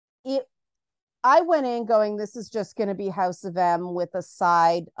 I went in going, this is just going to be House of M with a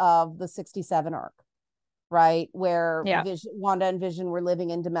side of the 67 arc, right? Where Wanda and Vision were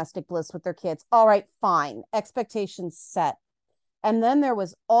living in domestic bliss with their kids. All right, fine. Expectations set. And then there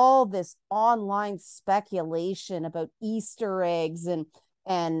was all this online speculation about Easter eggs and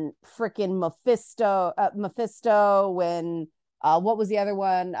freaking Mephisto and what was the other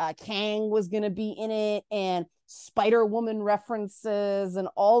one? Kang was going to be in it. And Spider-Woman references and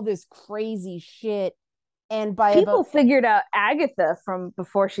all this crazy shit. And by People about figured out Agatha from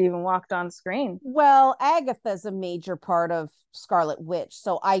before she even walked on screen. well, Agatha's a major part of Scarlet Witch.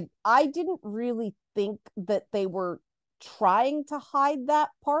 So I didn't really think that they were trying to hide that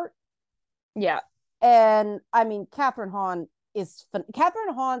part. Yeah. And I mean, Catherine Hahn is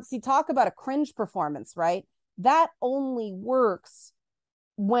Catherine Hahn. See, talk about a cringe performance, right? That only works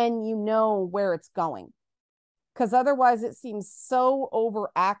when you know where it's going, because otherwise it seems so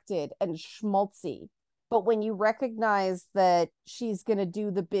overacted and schmaltzy. But when you recognize that she's going to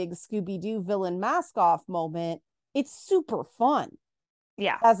do the big Scooby-Doo villain mask off moment, it's super fun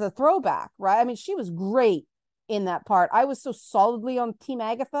Yeah. as a throwback, right? I mean, she was great in that part. I was so solidly on Team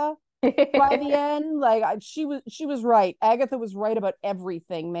Agatha by the end. Like she was right. Agatha was right about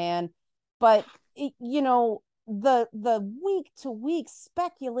everything, man. But the week to week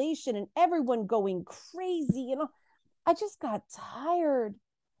speculation and everyone going crazy, I just got tired.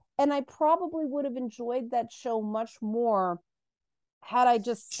 And I probably would have enjoyed that show much more had I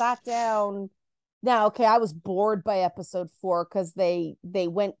just sat down. Now, okay, I was bored by episode 4 because they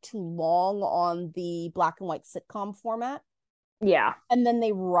went too long on the black and white sitcom format, Yeah. and then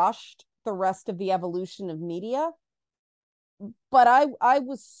they rushed the rest of the evolution of media. But I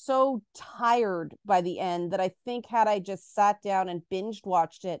was so tired by the end that I think had I just sat down and binged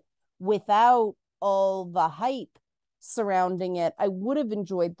watched it without all the hype surrounding it, I would have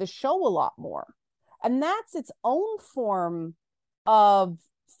enjoyed the show a lot more. And that's its own form of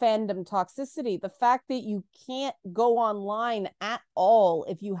fandom toxicity. The fact that you can't go online at all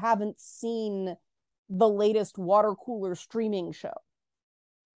if you haven't seen the latest water cooler streaming show,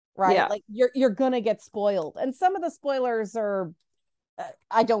 right? Yeah. Like you're gonna get spoiled. And some of the spoilers are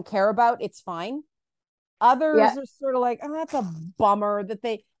I don't care about. It's fine. Yeah. Others are sort of like, oh, that's a bummer that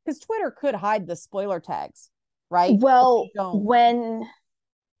they, because Twitter could hide the spoiler tags, right? But they Well, don't.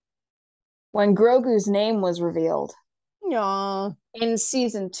 when Grogu's name was revealed Yeah, in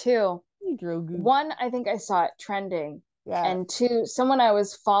season 2, Grogu. one, I think I saw it trending, Yeah, and two, someone I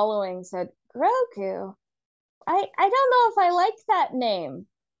was following said, Grogu, I don't know if I like that name.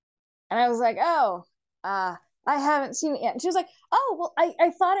 And I was like, oh, I haven't seen it yet. And she was like, oh, well,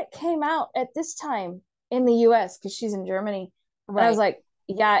 I thought it came out at this time in the US because she's in Germany. And I was right, like,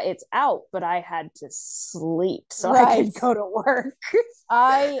 yeah, it's out, but I had to sleep so I right. could go to work.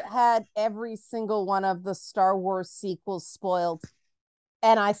 I had every single one of the Star Wars sequels spoiled,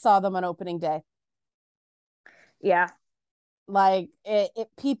 and I saw them on opening day. Yeah. Like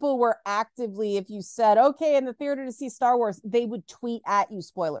people were actively, if you said, okay, in the theater to see Star Wars, they would tweet at you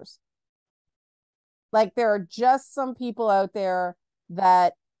spoilers. Like there are just some people out there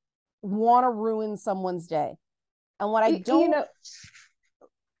that want to ruin someone's day. And what I You don't know,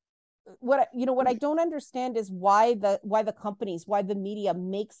 what I don't understand is why the companies, why the media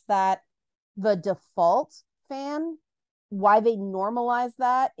makes that the default fan, why they normalize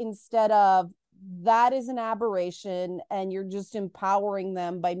that instead of that is an aberration and you're just empowering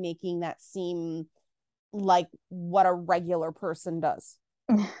them by making that seem like what a regular person does.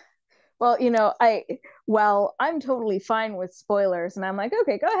 well, I'm totally fine with spoilers, and I'm like,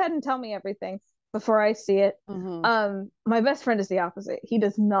 okay, go ahead and tell me everything before I see it. Mm-hmm. My best friend is the opposite. He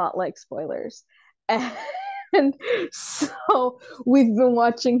does not like spoilers. And so we've been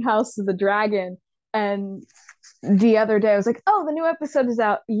watching House of the Dragon, and the other day I was like, oh, the new episode is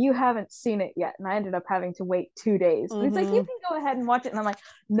out. You haven't seen it yet. And I ended up having to wait 2 days. But he's like, you Mm-hmm. can go ahead and watch it. And I'm like,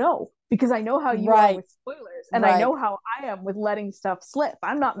 no, because I know how you are Right, with spoilers, and I right, know how I am with letting stuff slip.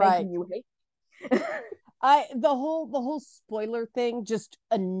 I'm not right. making you hate. I the whole spoiler thing just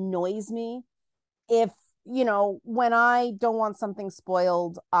annoys me. If when I don't want something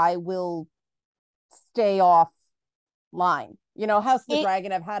spoiled, I will stay off line. House of the It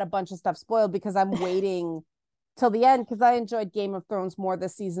Dragon, I've had a bunch of stuff spoiled because I'm waiting till the end because I enjoyed Game of Thrones more the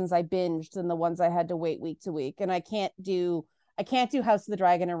seasons I binged than the ones I had to wait week to week. And I can't do House of the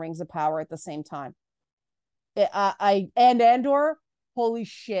Dragon and Rings of Power at the same time. And Andor, holy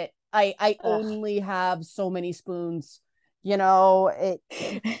shit. I only have so many spoons.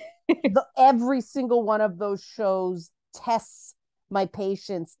 Every single one of those shows tests my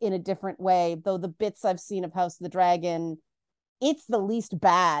patience in a different way. Though the bits I've seen of House of the Dragon, it's the least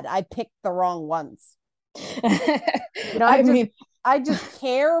bad. I picked the wrong ones. I I just mean, I just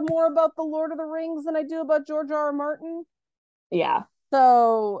care more about the Lord of the Rings than I do about George R. R. Martin. yeah.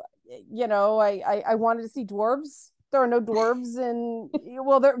 So, I wanted to see dwarves. There are no dwarves in,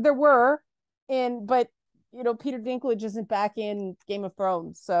 well, there were but Peter Dinklage isn't back in Game of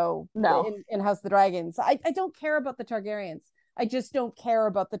Thrones, so No. in House of the Dragons. I don't care about the Targaryens. I just don't care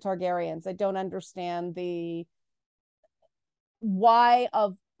about the Targaryens. I don't understand why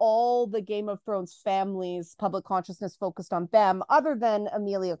of all the Game of Thrones families, public consciousness focused on them, other than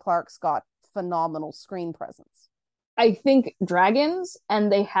Emilia Clarke's got phenomenal screen presence. I think dragons,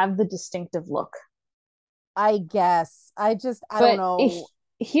 and they have the distinctive look. I guess. I don't But know.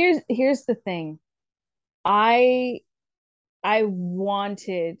 here's the thing. I I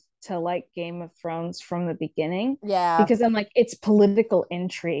wanted to like Game of Thrones from the beginning Yeah. because I'm like, it's political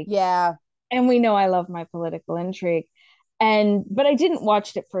intrigue. Yeah. And we know I love my political intrigue. And but I didn't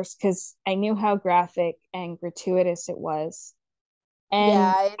watch it first because I knew how graphic and gratuitous it was. And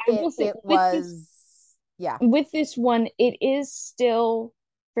Yeah. I will say It was. Yeah. with this one, it is still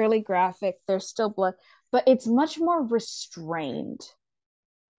fairly graphic. There's still blood, but it's much more restrained.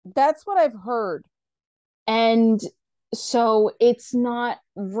 That's what I've heard. And so it's not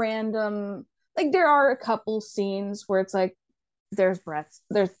random. Like there are a couple scenes where it's like there's breaths,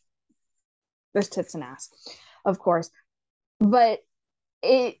 there's tits and ass, of course, but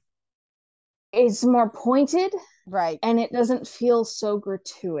it is more pointed Right. and it doesn't feel so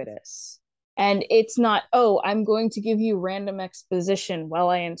gratuitous. And it's not, oh, I'm going to give you random exposition while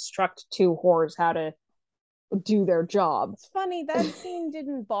I instruct two whores how to do their job. It's funny that scene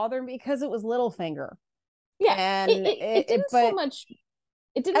didn't bother me because it was Littlefinger. Yeah, And it didn't so but much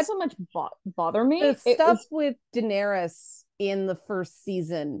it didn't at so much bother me. the It stuff was with Daenerys in the first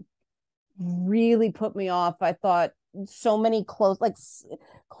season really put me off. I thought so many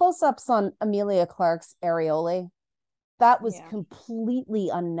close-ups on Emilia Clarke's areole. That was yeah. completely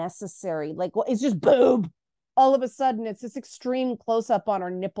unnecessary. Like, well, it's just boob. All of a sudden, it's this extreme close-up on her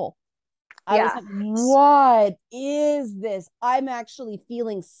nipple. I was Yeah. like, what is this? I'm actually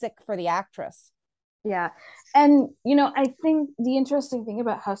feeling sick for the actress. Yeah. And I think the interesting thing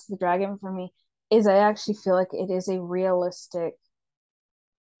about House of the Dragon for me is I actually feel like it is a realistic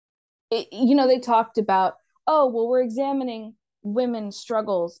they talked about, oh, well, we're examining women's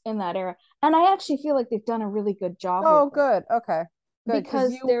struggles in that era. And I actually feel like they've done a really good job with Oh, it good. Okay. Good.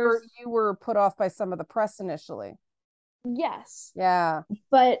 Because because there's, you were put off by some of the press initially. yes, Yeah.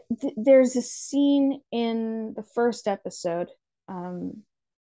 but there's a scene in the first episode. Um,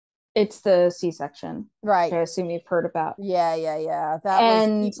 it's the C-section, which Right. I assume you've heard about. Yeah. That was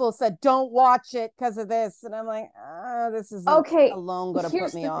And people said don't watch it because of this, and I'm like, this isn't okay, alone going to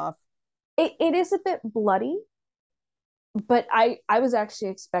put me off. it is a bit bloody, but I was actually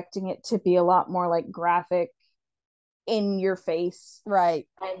expecting it to be a lot more like graphic, in your face, Right.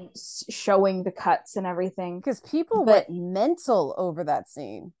 and showing the cuts and everything. Because people But went mental over that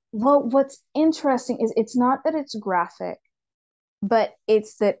scene. well, what's interesting is it's not that it's graphic, but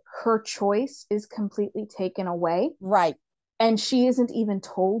it's that her choice is completely taken away, Right. and she isn't even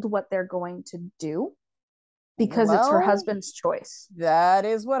told what they're going to do because it's her Well, husband's choice, that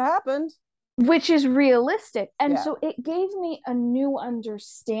is what happened. which is realistic. And Yeah. so it gave me a new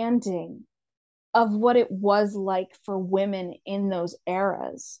understanding of what it was like for women in those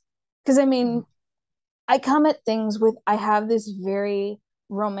eras. Because I mean, I come at things with, I have this very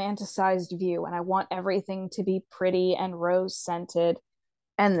romanticized view and I want everything to be pretty and rose scented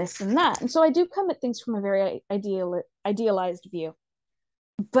and this and that. And so I do come at things from a very idealized view.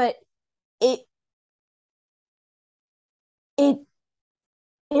 But it it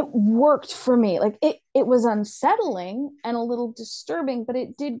it worked for me. Like it was unsettling and a little disturbing, but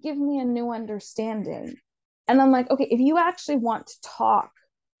it did give me a new understanding. And I'm like, okay, if you actually want to talk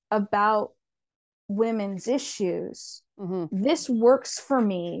about women's issues, Mm-hmm. this works for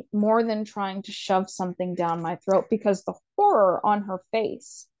me more than trying to shove something down my throat, because the horror on her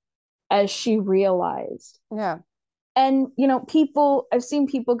face as she realized. Yeah. And people, I've seen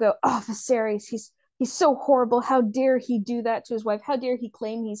people go, oh, Viserys, he's so horrible. How dare he do that to his wife? How dare he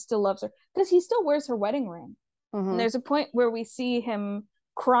claim he still loves her? Because he still wears her wedding ring. And Mm-hmm. there's a point where we see him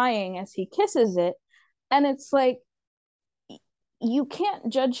crying as he kisses it. And it's like, you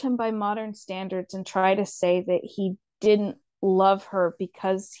can't judge him by modern standards and try to say that he didn't love her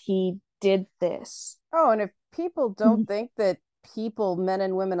because he did this. Oh, and if people don't think that people, men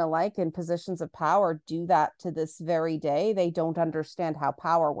and women alike in positions of power, do that to this very day, they don't understand how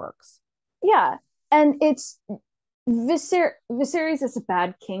power works. Yeah. And it's Viserys is a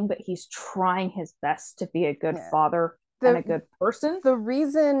bad king, but he's trying his best to be a good Yeah. father and a The good person. the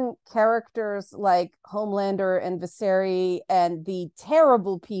reason characters like Homelander and Viserys and the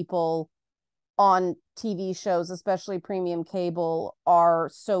terrible people on TV shows, especially premium cable, are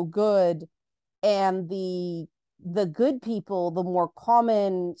so good, and the good people, the more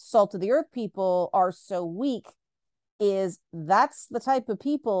common salt of the earth people, are so weak, is that's the type of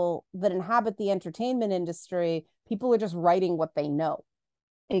people that inhabit the entertainment industry. People are just writing what they know.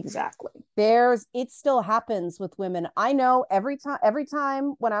 Exactly. it still happens with women. I know every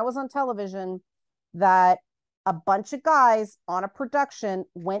time when I was on television that a bunch of guys on a production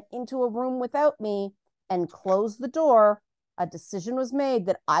went into a room without me and closed the door, a decision was made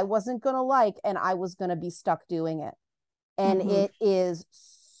that I wasn't going to like, and I was going to be stuck doing it. And Mm-hmm. it is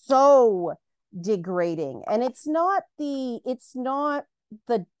so degrading. And it's not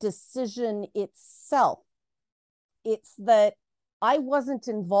the decision itself. It's that I wasn't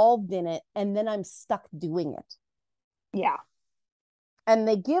involved in it and then I'm stuck doing it. Yeah. And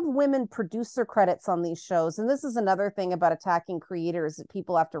they give women producer credits on these shows. And this is another thing about attacking creators that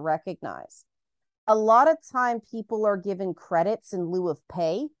people have to recognize. A lot of time people are given credits in lieu of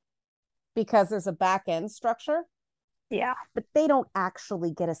pay because there's a back end structure, Yeah. but they don't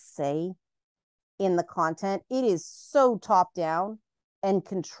actually get a say in the content. It is so top down and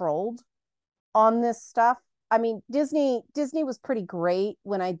controlled on this stuff. I mean, Disney was pretty great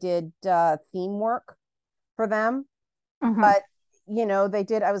when I did theme work for them, Mm-hmm. but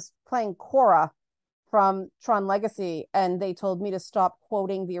I was playing Korra from Tron Legacy, and they told me to stop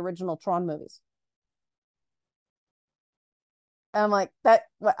quoting the original Tron movies. And I'm like, that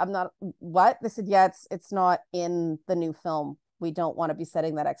what I'm not what? They said, yeah, it's not in the new film. We don't want to be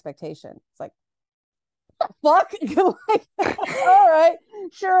setting that expectation. It's like, fuck. Like, all right,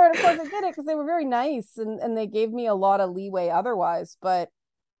 sure. And of course I did it because they were very nice and they gave me a lot of leeway otherwise. But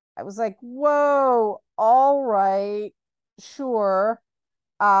I was like, whoa, all right, sure.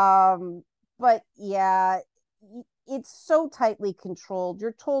 Um, but yeah, it's so tightly controlled.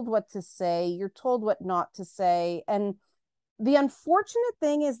 You're told what to say, you're told what not to say. And the unfortunate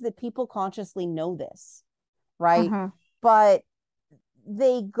thing is that people consciously know this, right? Mm-hmm. But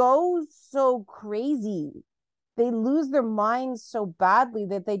they go so crazy, they lose their minds so badly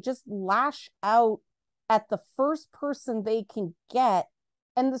that they just lash out at the first person they can get.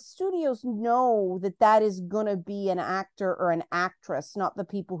 And the studios know that that is going to be an actor or an actress, not the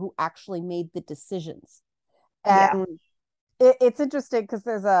people who actually made the decisions. Yeah. And it's interesting because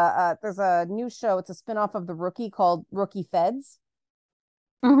there's a new show. It's a spinoff of The Rookie called Rookie Feds,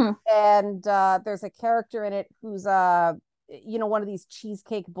 Mm-hmm. and there's a character in it who's one of these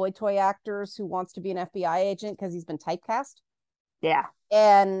cheesecake boy toy actors who wants to be an FBI agent because he's been typecast. Yeah.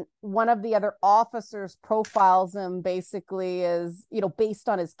 And one of the other officers profiles him basically as, based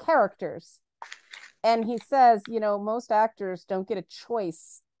on his characters. And he says, most actors don't get a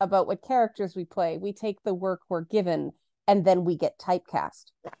choice about what characters we play. We take the work we're given and then we get typecast.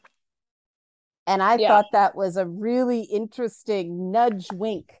 And I Yeah. thought that was a really interesting nudge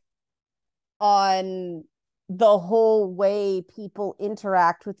wink on the whole way people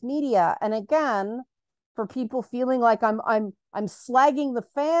interact with media. And again, for people feeling like I'm slagging the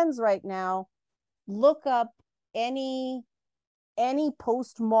fans right now, look up any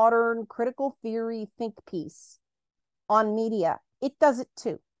postmodern critical theory think piece on media. It does it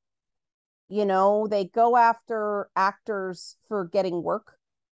too. They go after actors for getting work.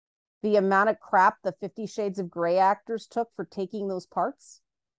 The amount of crap the 50 Shades of Grey actors took for taking those parts.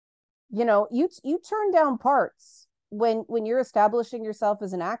 You turn down parts when you're establishing yourself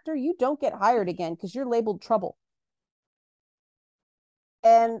as an actor. You don't get hired again because you're labeled trouble.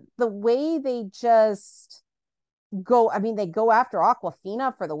 And the way they just they go after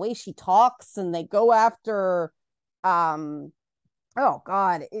Aquafina for the way she talks, and they go after oh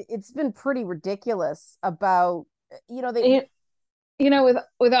god, it's been pretty ridiculous about they It,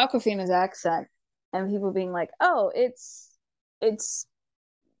 with Aquafina's accent and people being like, "Oh, it's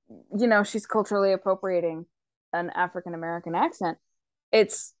she's culturally appropriating an African American accent."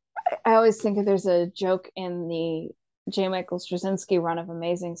 It's I always think that there's a joke in the J. Michael Straczynski run of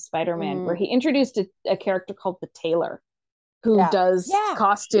Amazing Spider-Man where mm, he introduced a character called the Tailor who yeah, does yeah.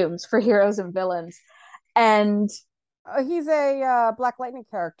 costumes for heroes and villains. And He's a Black Lightning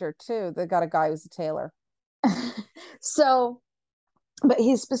character too. They got a guy who's a tailor. so, but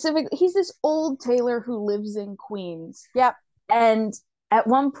he's this old tailor who lives in Queens. Yep. And at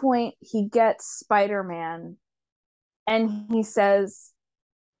one point, he gets Spider-Man and he says,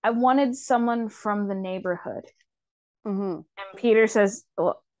 I wanted someone from the neighborhood. Mm-hmm. And Peter says,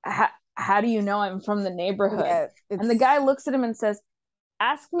 well, how do you know I'm from the neighborhood? Yeah, And the it's guy looks at him and says,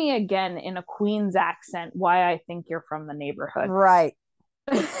 ask me again in a Queens accent why I think you're from the neighborhood. right.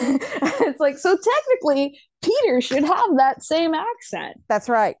 It's like, so technically, Peter should have that same accent. That's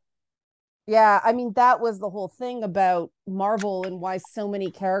right. Yeah, I mean that was the whole thing about Marvel and why so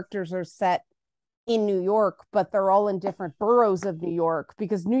many characters are set in New York, but they're all in different boroughs of New York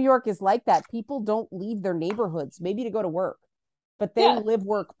because New York is like that. People don't leave their neighborhoods, maybe to go to work, but they Yeah. live,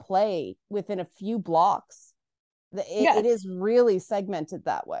 work, play within a few blocks. It Yes. is really segmented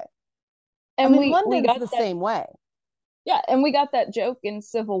that way. I And mean, we London's got the that, same way. yeah, and we got that joke in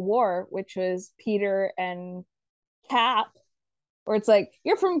Civil War, which was Peter and Cap, where it's like,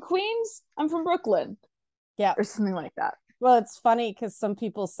 "You're from Queens, I'm from Brooklyn," Yeah. or something like that. Well, it's funny because some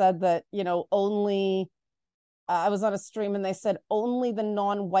people said that, only I was on a stream and they said only the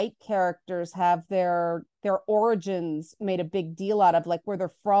non-white characters have their origins made a big deal out of, like where they're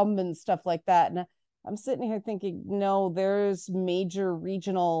from and stuff like that. And I'm sitting here thinking, no, there's major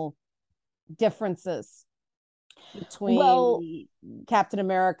regional differences Well, between Captain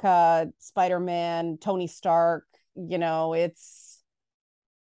America, Spider-Man, Tony Stark.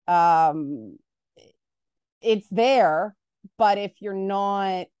 Um it's there, but if you're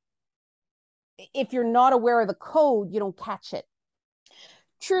not aware of the code, you don't catch it.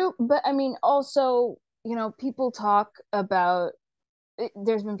 true, but I mean, also, people talk about.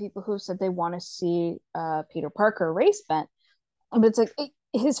 There's been people who said they want to see Peter Parker race bent, but it's like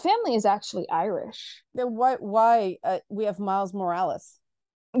his family is actually Irish. Then why we have Miles Morales?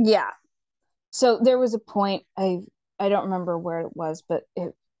 Yeah. So there was a point, I don't remember where it was, but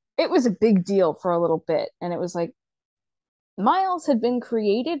it was a big deal for a little bit, and it was like Miles had been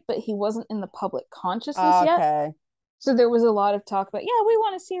created, but he wasn't in the public consciousness yet. Okay. So there was a lot of talk about, yeah, we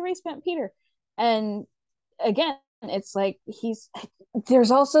want to see a race bent Peter. And again, it's like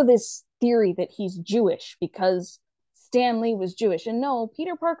there's also this theory that he's Jewish because Stan Lee was Jewish. And no,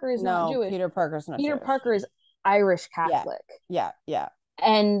 Peter Parker is not No, Jewish. Peter Parker's not Peter Jewish. Parker is Irish Yeah. Catholic. Yeah. Yeah.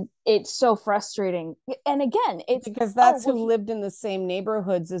 And it's so frustrating. And again, it's, Because oh, that's well, who lived in the same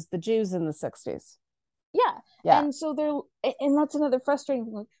neighborhoods as the Jews in the 60s. yeah. Yeah. And so and that's another frustrating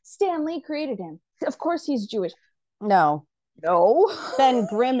thing. Like, Stan Lee created him. Of course he's Jewish. No. No. Ben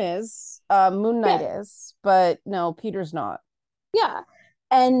Grimm is, Moon Knight Yeah. is, but no, Peter's not. Yeah.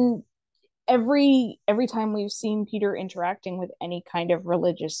 And every time we've seen Peter interacting with any kind of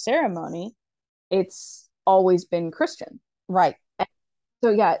religious ceremony, it's always been Christian. Right. So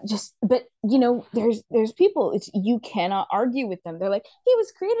yeah, just but there's people, it's you cannot argue with them. They're like, he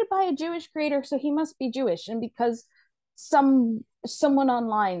was created by a Jewish creator, so he must be Jewish. And because someone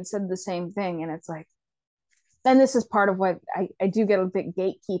online said the same thing, and it's like, and this is part of what I do get a bit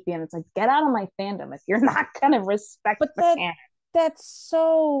gatekeepy, and it's like, get out of my fandom if you're not gonna respect But the canon. that's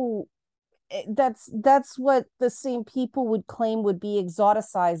so that's what the same people would claim would be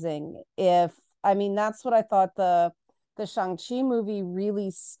exoticizing. If I mean, that's what I thought the Shang-Chi movie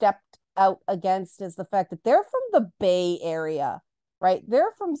really stepped out against, is the fact that they're from the Bay Area, right?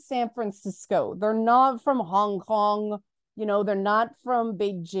 They're from San Francisco. They're not from Hong Kong, they're not from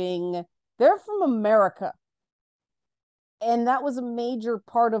Beijing. They're from America. And that was a major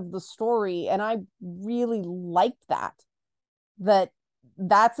part of the story, and I really liked that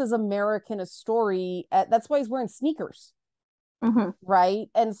that's as American a story. That's why he's wearing sneakers, Mm-hmm. right?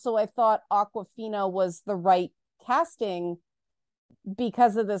 And so I thought Aquafina was the right casting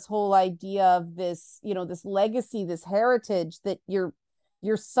because of this whole idea of this, this legacy, this heritage that you're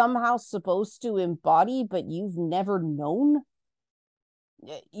somehow supposed to embody, but you've never known.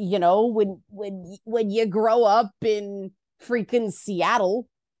 When you grow up in freaking Seattle,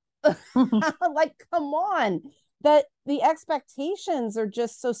 like, come on, that the expectations are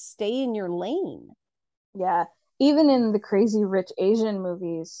just so stay in your lane. Yeah. Even in the Crazy Rich Asian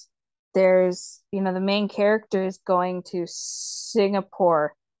movies, there's, the main character is going to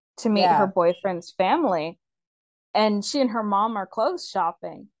Singapore to meet her Yeah. boyfriend's family. And she and her mom are clothes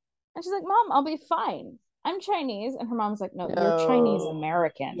shopping. And she's like, Mom, I'll be fine. I'm Chinese. And her mom's like, No, you're Chinese No.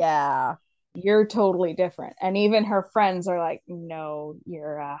 American. Yeah. You're totally different. And even her friends are like, No,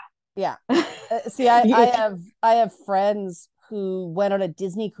 you're Yeah. See, I if have I have friends who went on a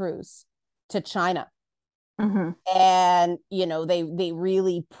Disney cruise to China, Mhm. and they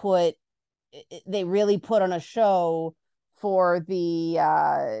really put on a show for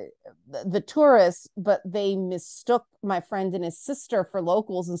the tourists, but they mistook my friend and his sister for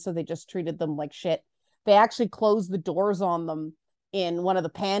locals, and so they just treated them like shit. They actually closed the doors on them in one of the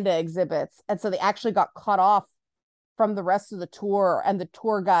panda exhibits, and so they actually got cut off from the rest of the tour, and the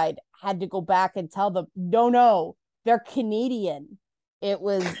tour guide had to go back and tell them, no, they're Canadian. It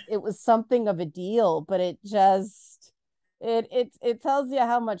was something of a deal, but it tells you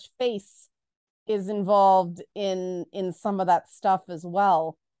how much face is involved in some of that stuff as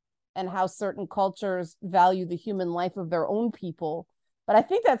well, and how certain cultures value the human life of their own people. But I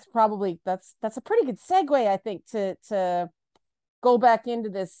think that's a pretty good segue, I think, to go back into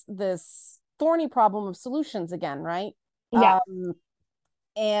this thorny problem of solutions again, right? Yeah.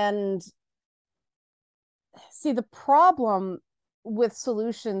 And see, the problem with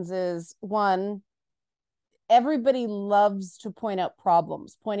solutions is, one, everybody loves to point out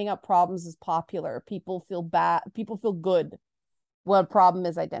problems. Pointing out problems is popular. People feel bad. People feel good when a problem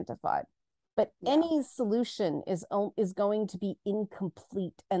is identified. But Yeah. any solution is going to be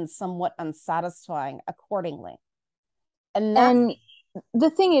incomplete and somewhat unsatisfying accordingly. And that's And the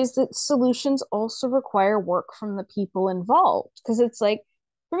thing is that solutions also require work from the people involved. Because it's like,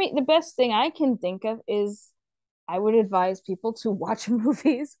 for me, the best thing I can think of is I would advise people to watch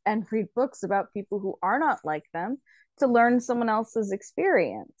movies and read books about people who are not like them to learn someone else's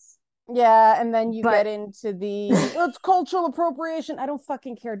experience. yeah, and then you But get into the it's cultural appropriation. I don't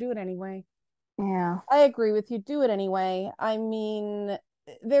fucking care. Do it anyway. yeah. I agree with you. Do it anyway. I mean,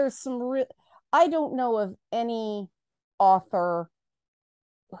 there's some real. I don't know of any author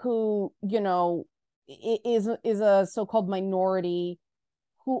who, is a so-called minority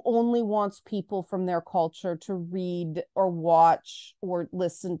who only wants people from their culture to read or watch or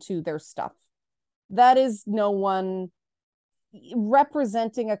listen to their stuff. That is no one.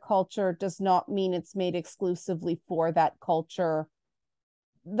 Representing a culture does not mean it's made exclusively for that culture.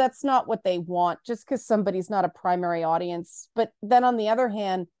 That's not what they want just because somebody's not a primary audience. But then on the other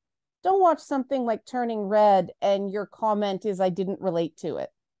hand, don't watch something like Turning Red and your comment is I didn't relate to it.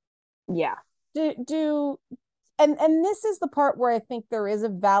 Yeah. Do and this is the part where I think there is a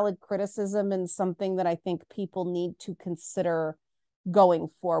valid criticism and something that I think people need to consider going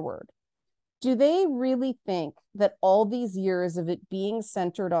forward. Do they really think that all these years of it being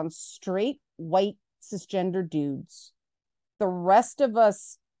centered on straight white cisgender dudes, the rest of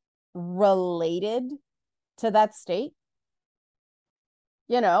us related to that state?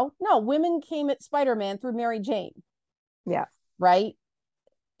 No, women came at Spider-Man through Mary Jane, Yeah. right?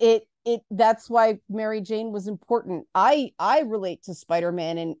 It that's why Mary Jane was important. I relate to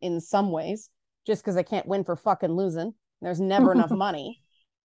Spider-Man in some ways, just because I can't win for fucking losing. There's never enough money.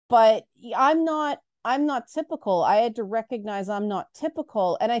 But I'm not typical. I had to recognize I'm not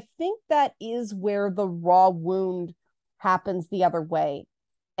typical. And I think that is where the raw wound happens the other way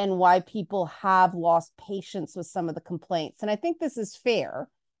and why people have lost patience with some of the complaints. And I think this is fair.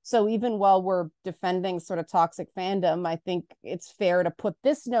 So even while we're defending sort of toxic fandom, I think it's fair to put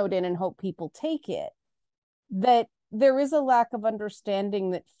this note in and hope people take it. That there is a lack of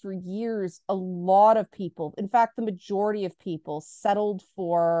understanding that for years, a lot of people, in fact, the majority of people settled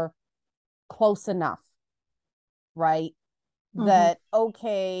for close enough, right? Mm-hmm. That,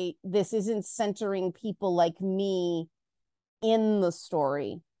 okay, this isn't centering people like me in the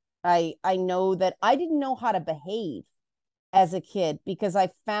story. I know that I didn't know how to behave as a kid because I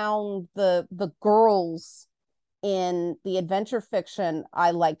found the girls in the adventure fiction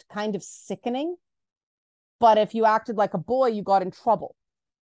I liked kind of sickening. But if you acted like a boy, you got in trouble,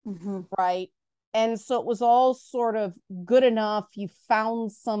 Mm-hmm. right? And so it was all sort of good enough. You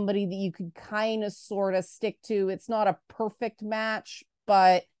found somebody that you could kind of sort of stick to. It's not a perfect match,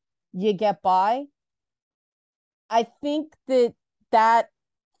 but you get by. I think that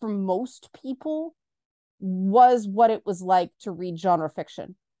for most people was what it was like to read genre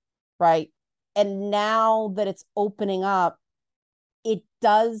fiction, right? And now that it's opening up, it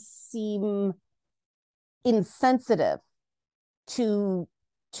does seem insensitive to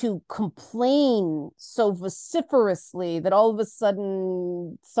complain so vociferously that all of a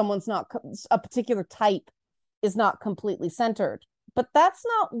sudden someone's not a particular type is not completely centered. But that's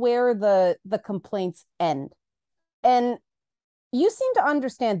not where the complaints end. And you seem to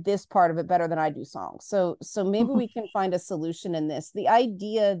understand this part of it better than I do, Song. So maybe we can find a solution in this. The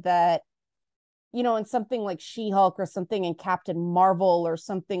idea that in something like She-Hulk or something in Captain Marvel or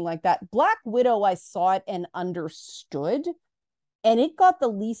something like that, Black Widow, I saw it and understood, and it got the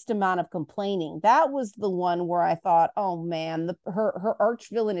least amount of complaining. That was the one where I thought, oh man, her arch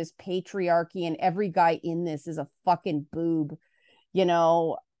villain is patriarchy, and every guy in this is a fucking boob, you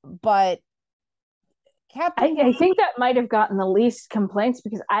know. But Captain I think that might have gotten the least complaints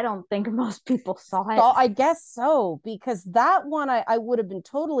because I don't think most people saw it. I guess so, because that one I would have been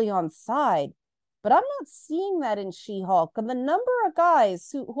totally on side, but I'm not seeing that in She-Hulk. And the number of guys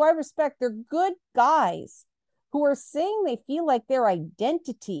who I respect, they're good guys who are saying they feel like their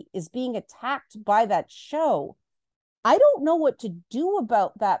identity is being attacked by that show. I don't know what to do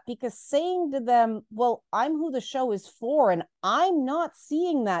about that because saying to them, well, I'm who the show is for, and I'm not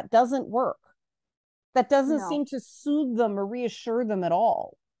seeing that doesn't work. That doesn't No. seem to soothe them or reassure them at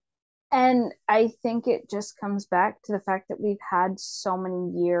all. And I think it just comes back to the fact that we've had so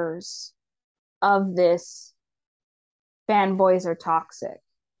many years of this fanboys are toxic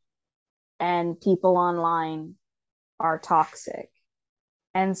and people online are toxic.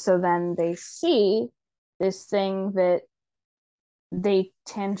 And so then they see this thing that they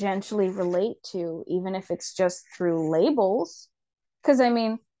tangentially relate to, even if it's just through labels. Because I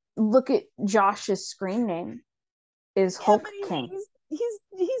mean, look at Josh's screen name is Yeah, but Hulk King.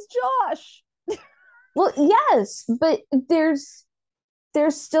 he's Josh. Well, yes, but there's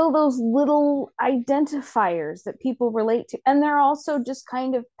still those little identifiers that people relate to, and they're also just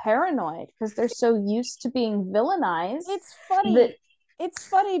kind of paranoid because they're so used to being villainized It's that funny. It's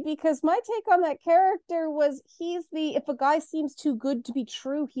funny because my take on that character was he's the if a guy seems too good to be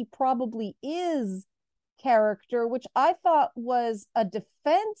true, he probably is character, which I thought was a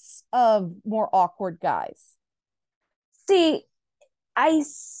defense of more awkward guys. see, I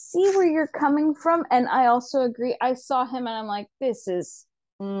see where you're coming from, and I also agree. I saw him, and I'm like, this is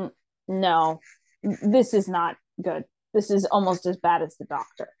no, this is not good. This is almost as bad as the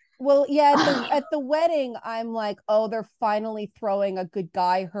Doctor. Well, yeah, at the wedding, I'm like, oh, they're finally throwing a good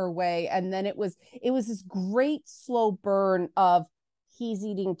guy her way. And then it was this great slow burn of he's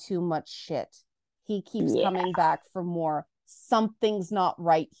eating too much shit. He keeps Yeah, coming back for more. Something's not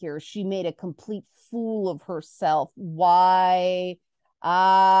right here. She made a complete fool of herself. Why?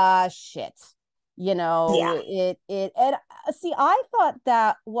 Ah, shit. yeah, And see, I thought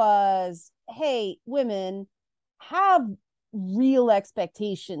that was, hey, women have real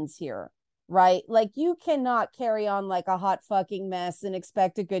expectations here, right? Like you cannot carry on like a hot fucking mess and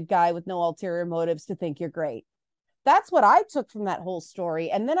expect a good guy with no ulterior motives to think you're great. That's what I took from that whole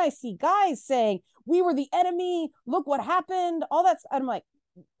story. And then I see guys saying, we were the enemy. Look what happened. All that's, I'm like,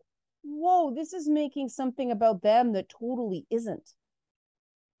 whoa, this is making something about them that totally isn't.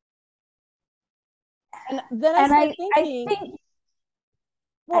 And then I and start I thinking, think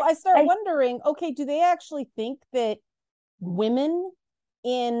well, I start I wondering, okay, do they actually think that women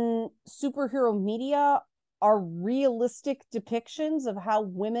in superhero media are realistic depictions of how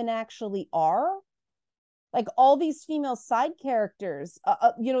women actually are? Like all these female side characters,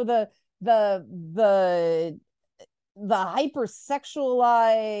 the the the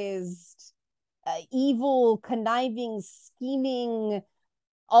hypersexualized, evil, conniving, scheming,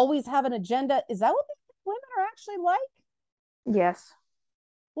 always have an agenda. Is that what women are actually like? yes.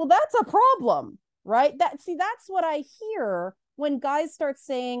 Well, that's a problem, right? That's what I hear when guys start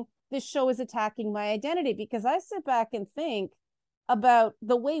saying this show is attacking my identity, because I sit back and think about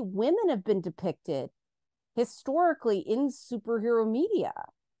the way women have been depicted historically in superhero media.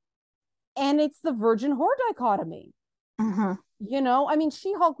 And it's the virgin whore dichotomy. Mm-hmm. I mean,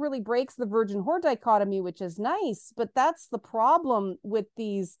 She-Hulk really breaks the virgin whore dichotomy, which is nice, but that's the problem with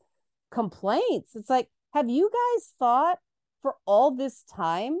these complaints. It's like, have you guys thought for all this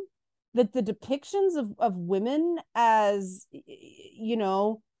time that the depictions of women as,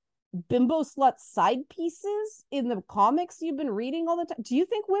 bimbo slut side pieces in the comics you've been reading all the time, do you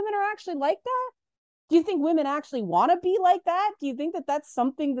think women are actually like that? Do you think women actually want to be like that? Do you think that that's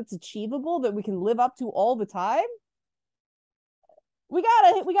something that's achievable that we can live up to all the time? We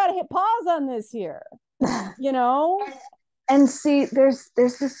gotta hit pause on this here, you know And see, there's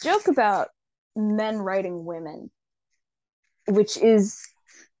this joke about men writing women, which is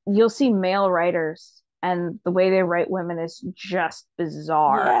you'll see male writers and the way they write women is just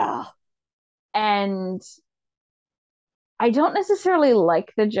bizarre. yeah. And I don't necessarily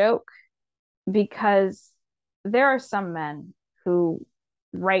like the joke because there are some men who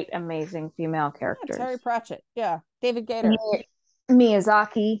write amazing female Yeah, Terry characters. Pratchett, yeah, David Gator,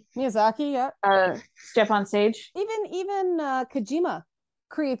 Miyazaki, Miyazaki, yeah, Stefan Sage. even Kojima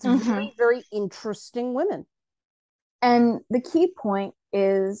creates Mm-hmm. very, very interesting women. And the key point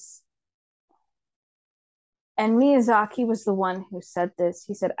is, and Miyazaki was the one who said this.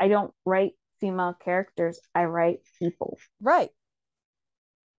 He said, I don't write female characters, I write people. Right.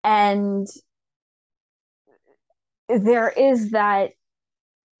 And there is that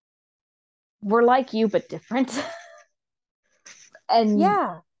we're like you, but different. And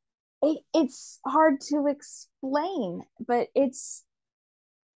Yeah, it's hard to explain, but it's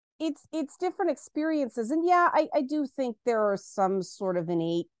different experiences. And yeah, I do think there are some sort of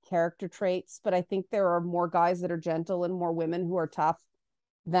innate character traits, but I think there are more guys that are gentle and more women who are tough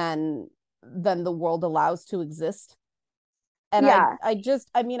than the world allows to exist. And yeah,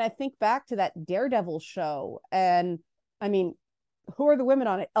 I mean, I think back to that Daredevil show, and I mean, who are the women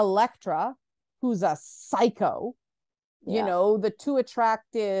on it? Elektra, who's a psycho, yeah, the too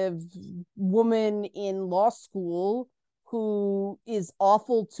attractive woman in law school who is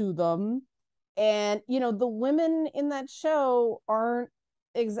awful to them. And the women in that show aren't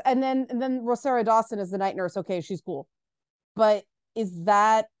and then Rosario Dawson is the night nurse. Okay, she's cool. But is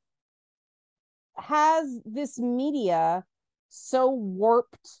that has this media so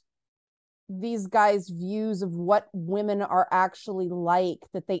warped these guys' views of what women are actually like,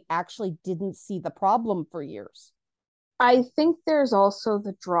 that they actually didn't see the problem for years. I think there's also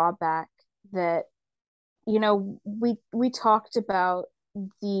the drawback that, we talked about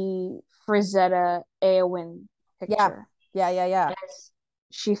the Frazetta Eowyn Yeah. picture Yeah. as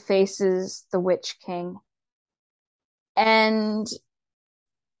she faces the Witch King. And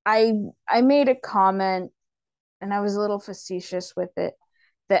I made a comment, and I was a little facetious with it,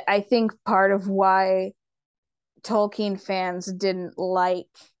 that I think part of why Tolkien fans didn't like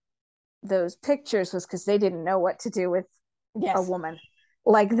those pictures was because they didn't know what to do with a Yes. woman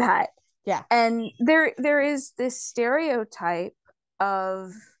like that. Yeah. And there is this stereotype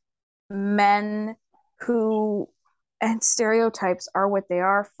of men who, and stereotypes are what they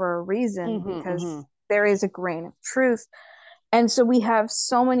are for a reason, because there is a grain of truth. And so we have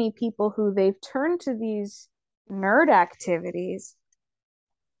so many people who they've turned to these nerd activities,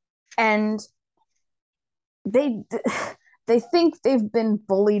 and they they think they've been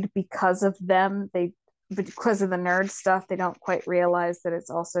bullied because of them. Because of the nerd stuff, they don't quite realize that it's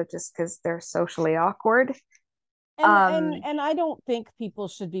also just because they're socially awkward. And I don't think people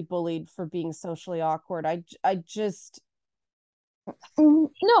should be bullied for being socially awkward. I just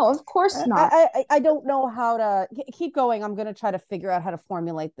No, of course not. I don't know how to keep going. I'm going to try to figure out how to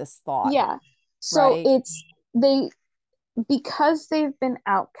formulate this thought, Yeah. So right? it's they because they've been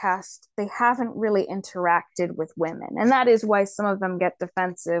outcast, they haven't really interacted with women. And that is why some of them get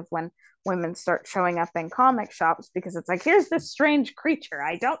defensive when women start showing up in comic shops, because it's like, here's this strange creature.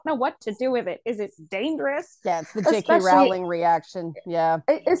 I don't know what to do with it. Is it dangerous? Yeah, it's the J.K. Especially Rowling reaction. Yeah.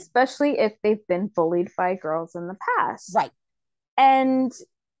 especially if they've been bullied by girls in the past. Right. And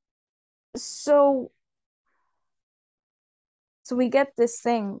so so we get this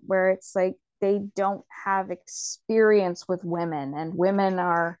thing where it's like they don't have experience with women, and women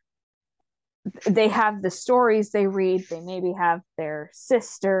are, they have the stories they read, they maybe have their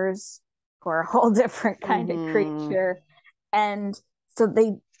sisters who are a whole different kind of creature, and so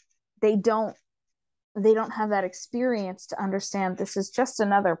they don't they don't have that experience to understand this is just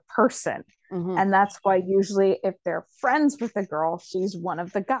another person. And that's why usually if they're friends with a girl, she's one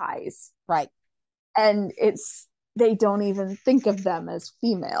of the guys, Right. and it's they don't even think of them as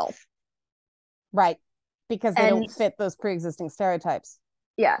female. Right. Because they And don't fit those pre-existing stereotypes.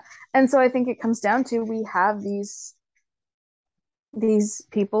 yeah, and so I think it comes down to, we have these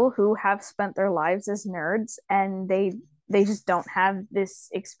people who have spent their lives as nerds, and they just don't have this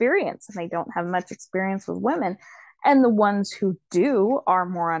experience, and they don't have much experience with women, and the ones who do are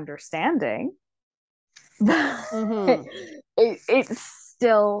more understanding. It's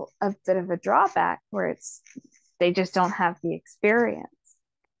still a bit of a drawback where it's they just don't have the experience,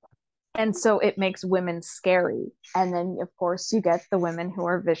 and so it makes women scary. And then of course you get the women who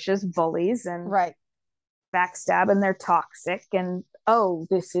are vicious bullies and Right. backstab, and they're toxic, and oh,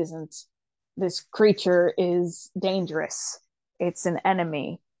 this creature is dangerous, it's an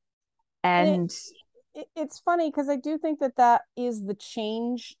enemy. And And it's funny because I do think that that is the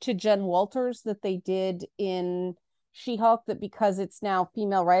change to Jen Walters that they did in She-Hulk, that because it's now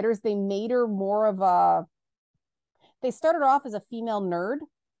female writers, they made her more of a, they started off as a female nerd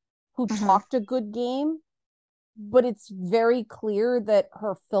who talked a good game, but it's very clear that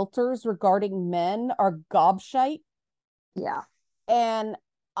her filters regarding men are gobshite. yeah. And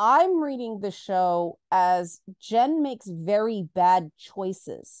I'm reading the show as Jen makes very bad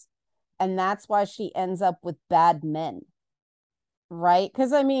choices. And that's why she ends up with bad men. Right?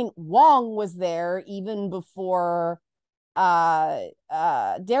 Because I mean, Wong was there even before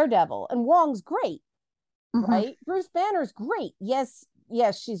Daredevil, and Wong's great, right? Bruce Banner's great. Yes,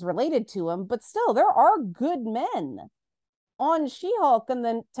 she's related to him, but still there are good men on She-Hulk. And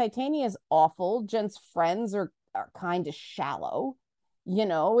then Titania's awful. Jen's friends are kind of shallow.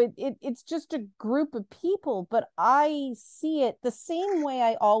 It's just a group of people, but I see it the same way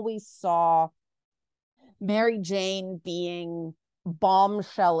I always saw Mary Jane being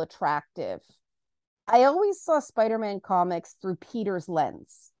bombshell attractive. I always saw Spider-Man comics through Peter's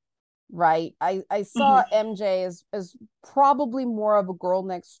lens, right? I saw MJ as probably more of a girl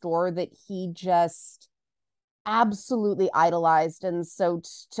next door that he just absolutely idolized. And so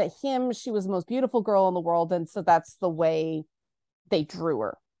to him, she was the most beautiful girl in the world. And so that's the way they drew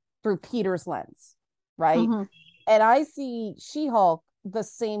her, through Peter's lens, right? And I see She-Hulk the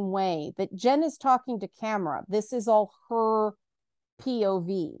same way, that Jen is talking to camera. This is all her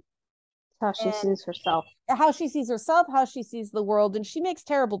POV. How she And sees herself. how she sees herself, how she sees the world, and she makes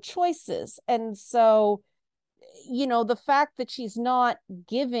terrible choices. And so, the fact that she's not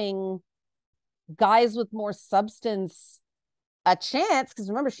giving guys with more substance a chance, because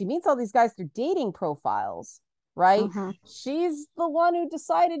remember, she meets all these guys through dating profiles, right? Mm-hmm. She's the one who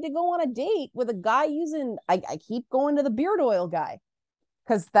decided to go on a date with a guy using, I keep going to the beard oil guy,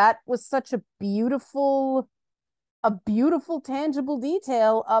 because that was such a beautiful tangible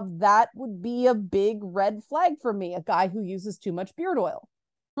detail of that would be a big red flag for me, a guy who uses too much beard oil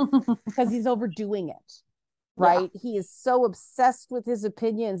because he's overdoing it, Yeah. right? He is so obsessed with his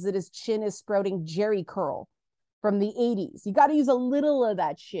opinions that his chin is sprouting Jerry curl from the 80s. You got to use a little of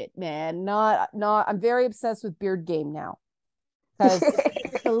that shit, man. Not I'm very obsessed with beard game now, because if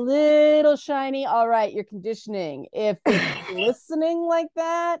it's a little shiny, all right, you're conditioning. If it's glistening like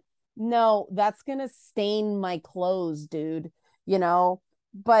that, no, that's gonna stain my clothes, dude. You know,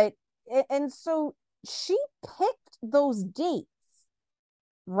 but and so she picked those dates,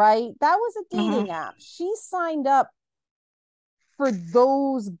 right? That was a Mm-hmm. dating app. She signed up for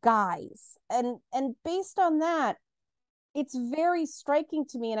those guys, and based on that, it's very striking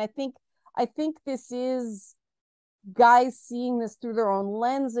to me. And I think this is guys seeing this through their own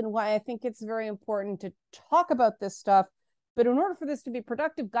lens, and why I think it's very important to talk about this stuff. But in order for this to be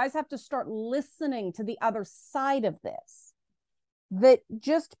productive, guys have to start listening to the other side of this. That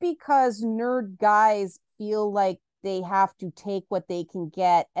just because nerd guys feel like they have to take what they can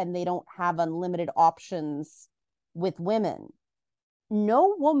get and they don't have unlimited options with women,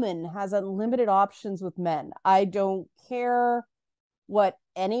 no woman has unlimited options with men. I don't care what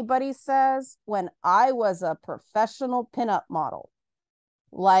anybody says. When I was a professional pinup model,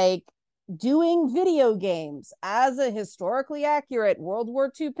 like doing video games as a historically accurate World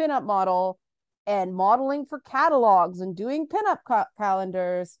War II pinup model and modeling for catalogs and doing pinup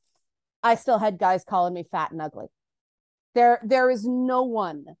calendars, I still had guys calling me fat and ugly. There is no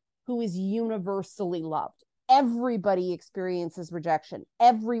one who is universally loved. Everybody experiences rejection.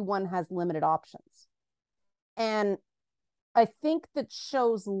 Everyone has limited options. And I think that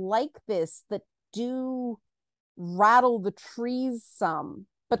shows like this that do rattle the trees some,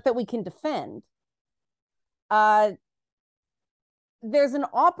 but that we can defend. Uh, there's an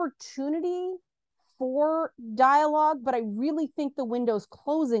opportunity for dialogue, but I really think the window's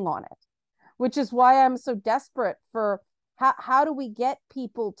closing on it, which is why I'm so desperate for how do we get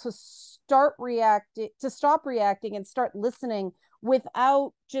people to start reacting, to stop reacting and start listening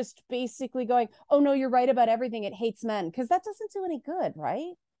without just basically going, oh no, you're right about everything, it hates men, because that doesn't do any good,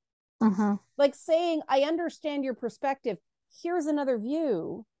 right? Mm-hmm. Like saying, I understand your perspective, here's another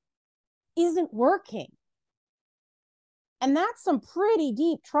view, isn't working. And that's some pretty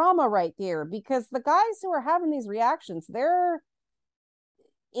deep trauma right there, because the guys who are having these reactions,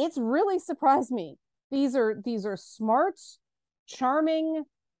 it's really surprised me. These are smart, charming,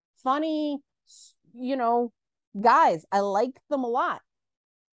 funny, you know, guys. I like them a lot,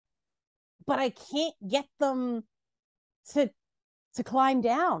 but I can't get them to climb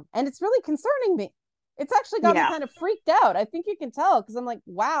down, and it's really concerning me. It's actually got me Yeah. kind of freaked out. I think you can tell, because I'm like,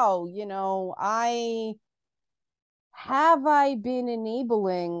 wow, I been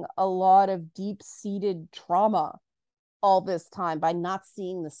enabling a lot of deep-seated trauma all this time by not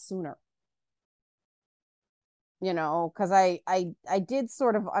seeing this sooner. Because I did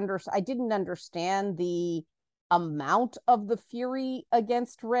sort of I didn't understand the amount of the fury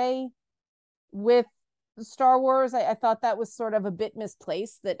against Rey with Star Wars. I thought that was sort of a bit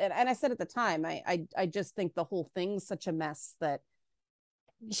misplaced. And I said at the time, I just think the whole thing's such a mess that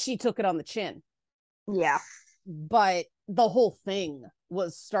she took it on the chin. Yeah. But the whole thing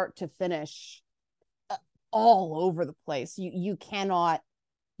was start to finish all over the place. You cannot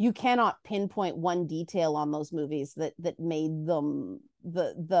pinpoint one detail on those movies that made them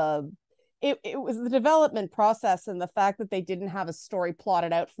it was the development process, and the fact that they didn't have a story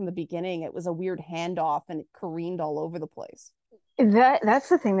plotted out from the beginning. It was a weird handoff, and it careened all over the place. That's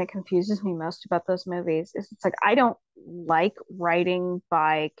the thing that confuses me most about those movies is it's like I don't like writing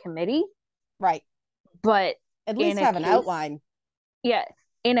by committee, Right. but At in least a have an case, outline. yeah,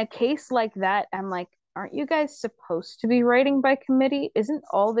 in a case like that, I'm like, aren't you guys supposed to be writing by committee? Isn't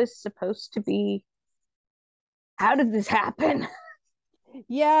all this supposed to be, how did this happen?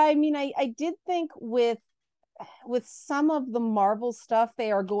 Yeah, I mean, I did think with some of the Marvel stuff,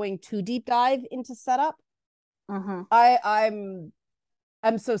 they are going too deep dive into setup. Mm-hmm.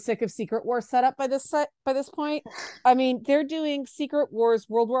 I'm so sick of Secret War setup by this point. I mean, they're doing Secret Wars,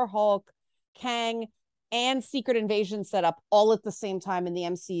 World War Hulk, Kang, and Secret Invasion setup all at the same time in the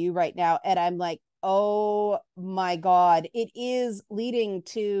MCU right now, and I'm like, oh my god, it is leading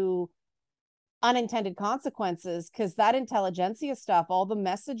to unintended consequences, because that intelligentsia stuff, all the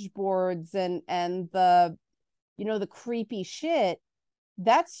message boards and the creepy shit,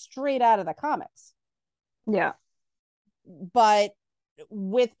 that's straight out of the comics. Yeah. but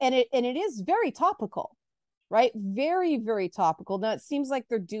it is very topical, right? Very, very topical. Now it seems like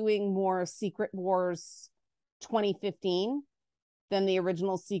they're doing more Secret Wars 2015 than the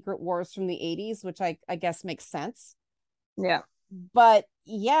original Secret Wars from the 80s, which I guess makes sense. Yeah. But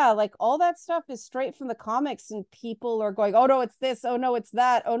yeah, like all that stuff is straight from the comics, and people are going, oh no, it's this, oh no, it's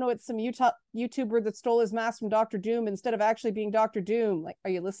that, oh no, it's some YouTuber that stole his mask from Doctor Doom instead of actually being Doctor Doom. Like, are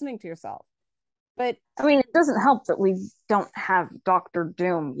you listening to yourself? But I mean, it doesn't help that we don't have Doctor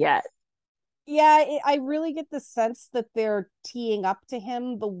Doom yet. yeah, I really get the sense that they're teeing up to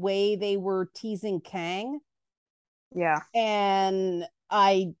him the way they were teasing Kang. Yeah. And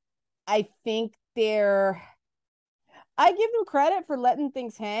I think I give them credit for letting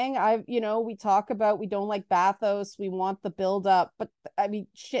things hang. We talk about we don't like bathos, we want the build up, but I mean,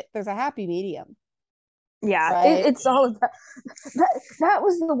 shit, there's a happy medium, Yeah, right? it's all about that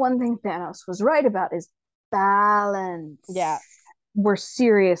was the one thing Thanos was right about is balance. Yeah, We're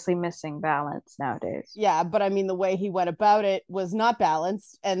seriously missing balance nowadays. yeah, but I mean, the way he went about it was not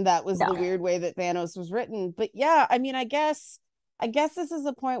balanced, and that was the No. weird way that Thanos was written. But yeah, I mean, I guess this is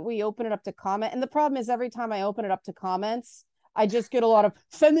the point we open it up to comment. And the problem is every time I open it up to comments, I just get a lot of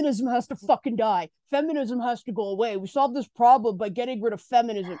feminism has to fucking die. Feminism has to go away. We solve this problem by getting rid of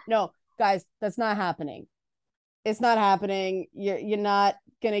feminism. No, guys, that's not happening. It's not happening. You're not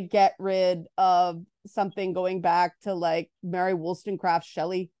gonna get rid of something going back to like Mary Wollstonecraft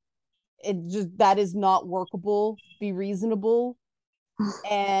Shelley. It just that is not workable. Be reasonable.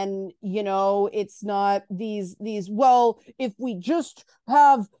 And it's not these well, if we just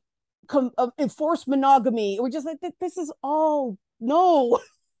have enforced monogamy, we're just like this is all no.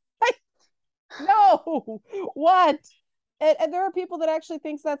 No, what? And there are people that actually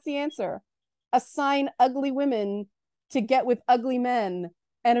thinks that's the answer. Assign ugly women to get with ugly men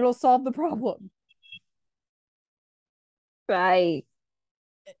and it'll solve the problem. I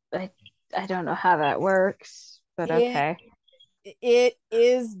I I don't know how that works, but it okay. it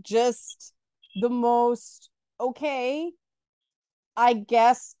is just the most okay, I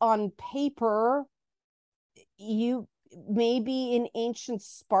guess on paper. You maybe in ancient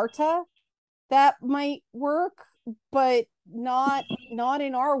Sparta that might work, but not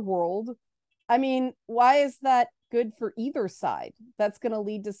in our world. I mean, why is that good for either side? That's going to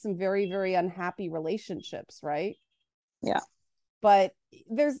lead to some very, very unhappy relationships, right? Yeah. But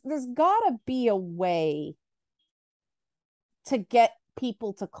there's got to be a way to get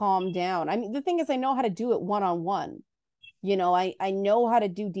people to calm down. I mean, the thing is, I know how to do it one on one. I know how to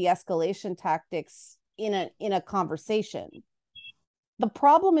do de-escalation tactics in a conversation. The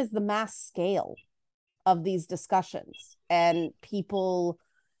problem is the mass scale of these discussions and people,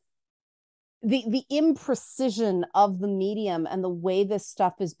 the imprecision of the medium and the way this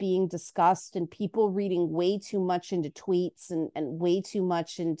stuff is being discussed, and people reading way too much into tweets and way too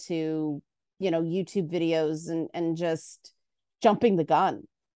much into YouTube videos and just jumping the gun.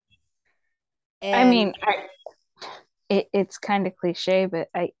 I And mean, it's kind of cliche, but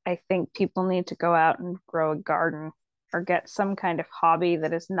I think people need to go out and grow a garden or get some kind of hobby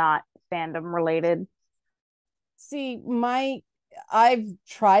that is not fandom related. see, I've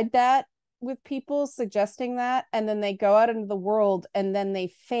tried that with people suggesting that, and then they go out into the world and then they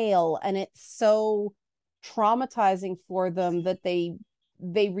fail, and it's so traumatizing for them that they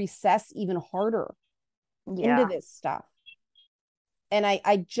recess even harder into Yeah. this stuff. And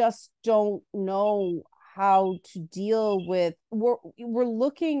I just don't know how to deal with we're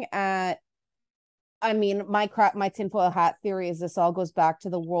looking at. I mean, my tinfoil hat theory is this all goes back to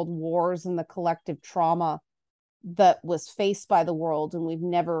the world wars and the collective trauma that was faced by the world, and we've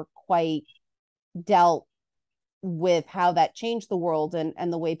never quite dealt with how that changed the world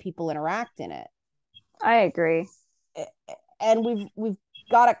and the way people interact in it. I agree. And we've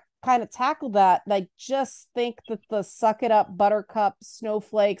got to kind of tackle that. And I just think that the suck it up buttercup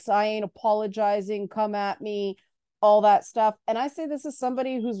snowflakes, I ain't apologizing, come at me, all that stuff. And I say this is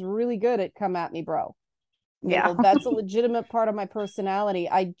somebody who's really good at come at me, bro. Yeah. That's a legitimate part of my personality.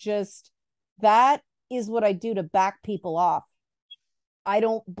 That is what I do to back people off. I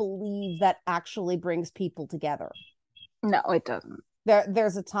don't believe that actually brings people together. No, it doesn't.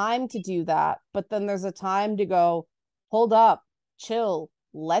 There's a time to do that, but then there's a time to go, hold up, chill,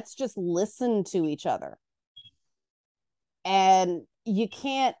 let's just listen to each other. And you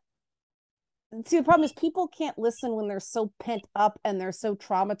can't see, the problem is people can't listen when they're so pent up and they're so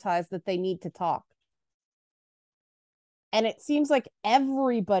traumatized that they need to talk. And it seems like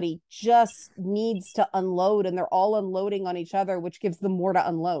everybody just needs to unload, and they're all unloading on each other, which gives them more to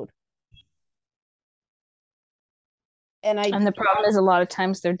unload. And And the problem is a lot of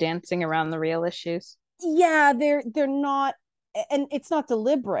times they're dancing around the real issues. yeah, they're not, and it's not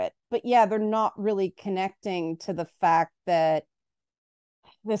deliberate, but yeah, they're not really connecting to the fact that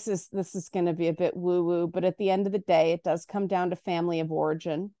this is going to be a bit woo woo, but at the end of the day, it does come down to family of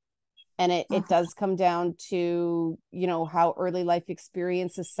origin, and it Mhm. does come down to, how early life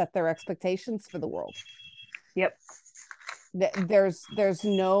experiences set their expectations for the world. Yep. There's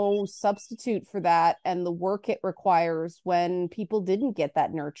no substitute for that, and the work it requires when people didn't get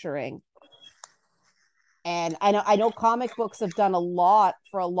that nurturing. And I know comic books have done a lot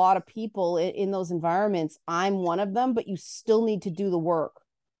for a lot of people in those environments. I'm one of them, but you still need to do the work.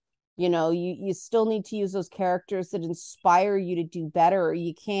 You still need to use those characters that inspire you to do better.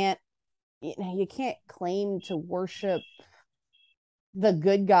 You can't claim to worship the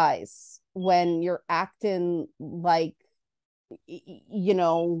good guys when you're acting like,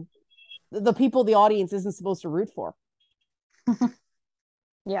 the people the audience isn't supposed to root for.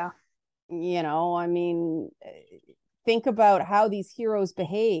 Yeah. I mean, think about how these heroes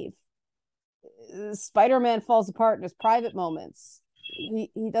behave. Spider-Man falls apart in his private moments.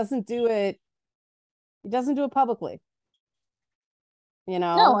 He doesn't do it. He doesn't do it publicly.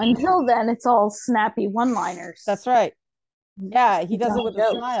 No, until then, it's all snappy one-liners. That's right. Yeah, he does it Dumb with a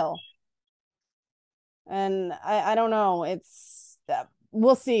jokes. smile. And I don't know.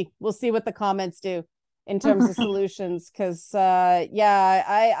 We'll see what the comments do in terms of solutions, because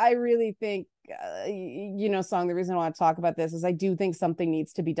yeah, I really think, Song, the reason I want to talk about this is I do think something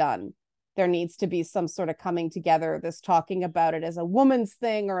needs to be done. There needs to be some sort of coming together, this talking about it as a woman's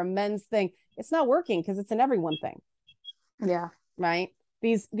thing or a men's thing. It's not working because it's an everyone thing. Yeah. Right?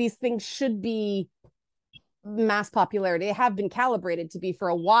 These things should be mass popularity. They have been calibrated to be for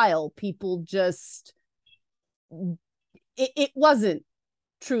a while. People just, it wasn't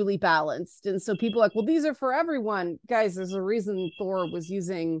truly balanced, and so people are like, well, these are for everyone. Guys, there's a reason Thor was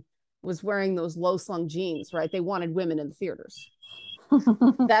wearing those low slung jeans, right? They wanted women in the theaters.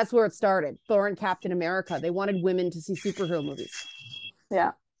 That's where it started. Thor and Captain America, they wanted women to see superhero movies.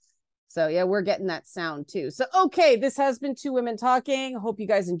 Yeah. So yeah, we're getting that sound too. So okay, this has been Two Women Talking. Hope you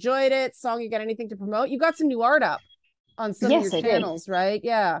guys enjoyed it. Song, you got anything to promote? You got some new art up on some of your Yes, I did. channels, right?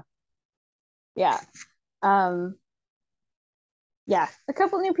 Yeah. Yeah. Um, yeah. A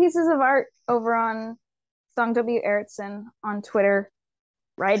couple new pieces of art over on Song W. Erickson on Twitter,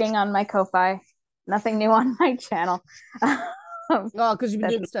 writing on my Ko-Fi. Nothing new on my channel. Oh, because you've been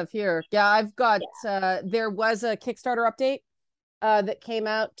doing stuff here. Yeah, I've got there was a Kickstarter update that came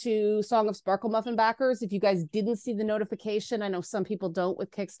out to Song of Sparkle Muffin backers. If you guys didn't see the notification, I know some people don't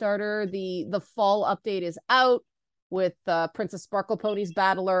with Kickstarter. The fall update is out with Princess Sparkle Pony's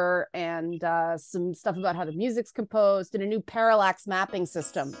Battler, and some stuff about how the music's composed, and a new parallax mapping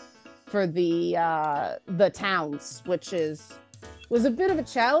system for the towns, which was a bit of a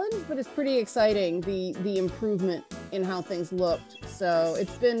challenge, but it's pretty exciting, the improvement in how things looked. So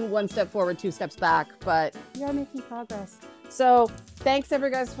it's been one step forward, two steps back, but we are making progress. So thanks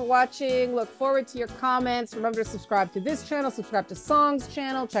everyone guys for watching. Look forward to your comments. Remember to subscribe to this channel, subscribe to Song's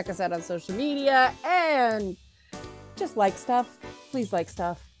channel, check us out on social media, and just like stuff. Please like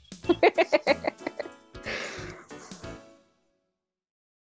stuff.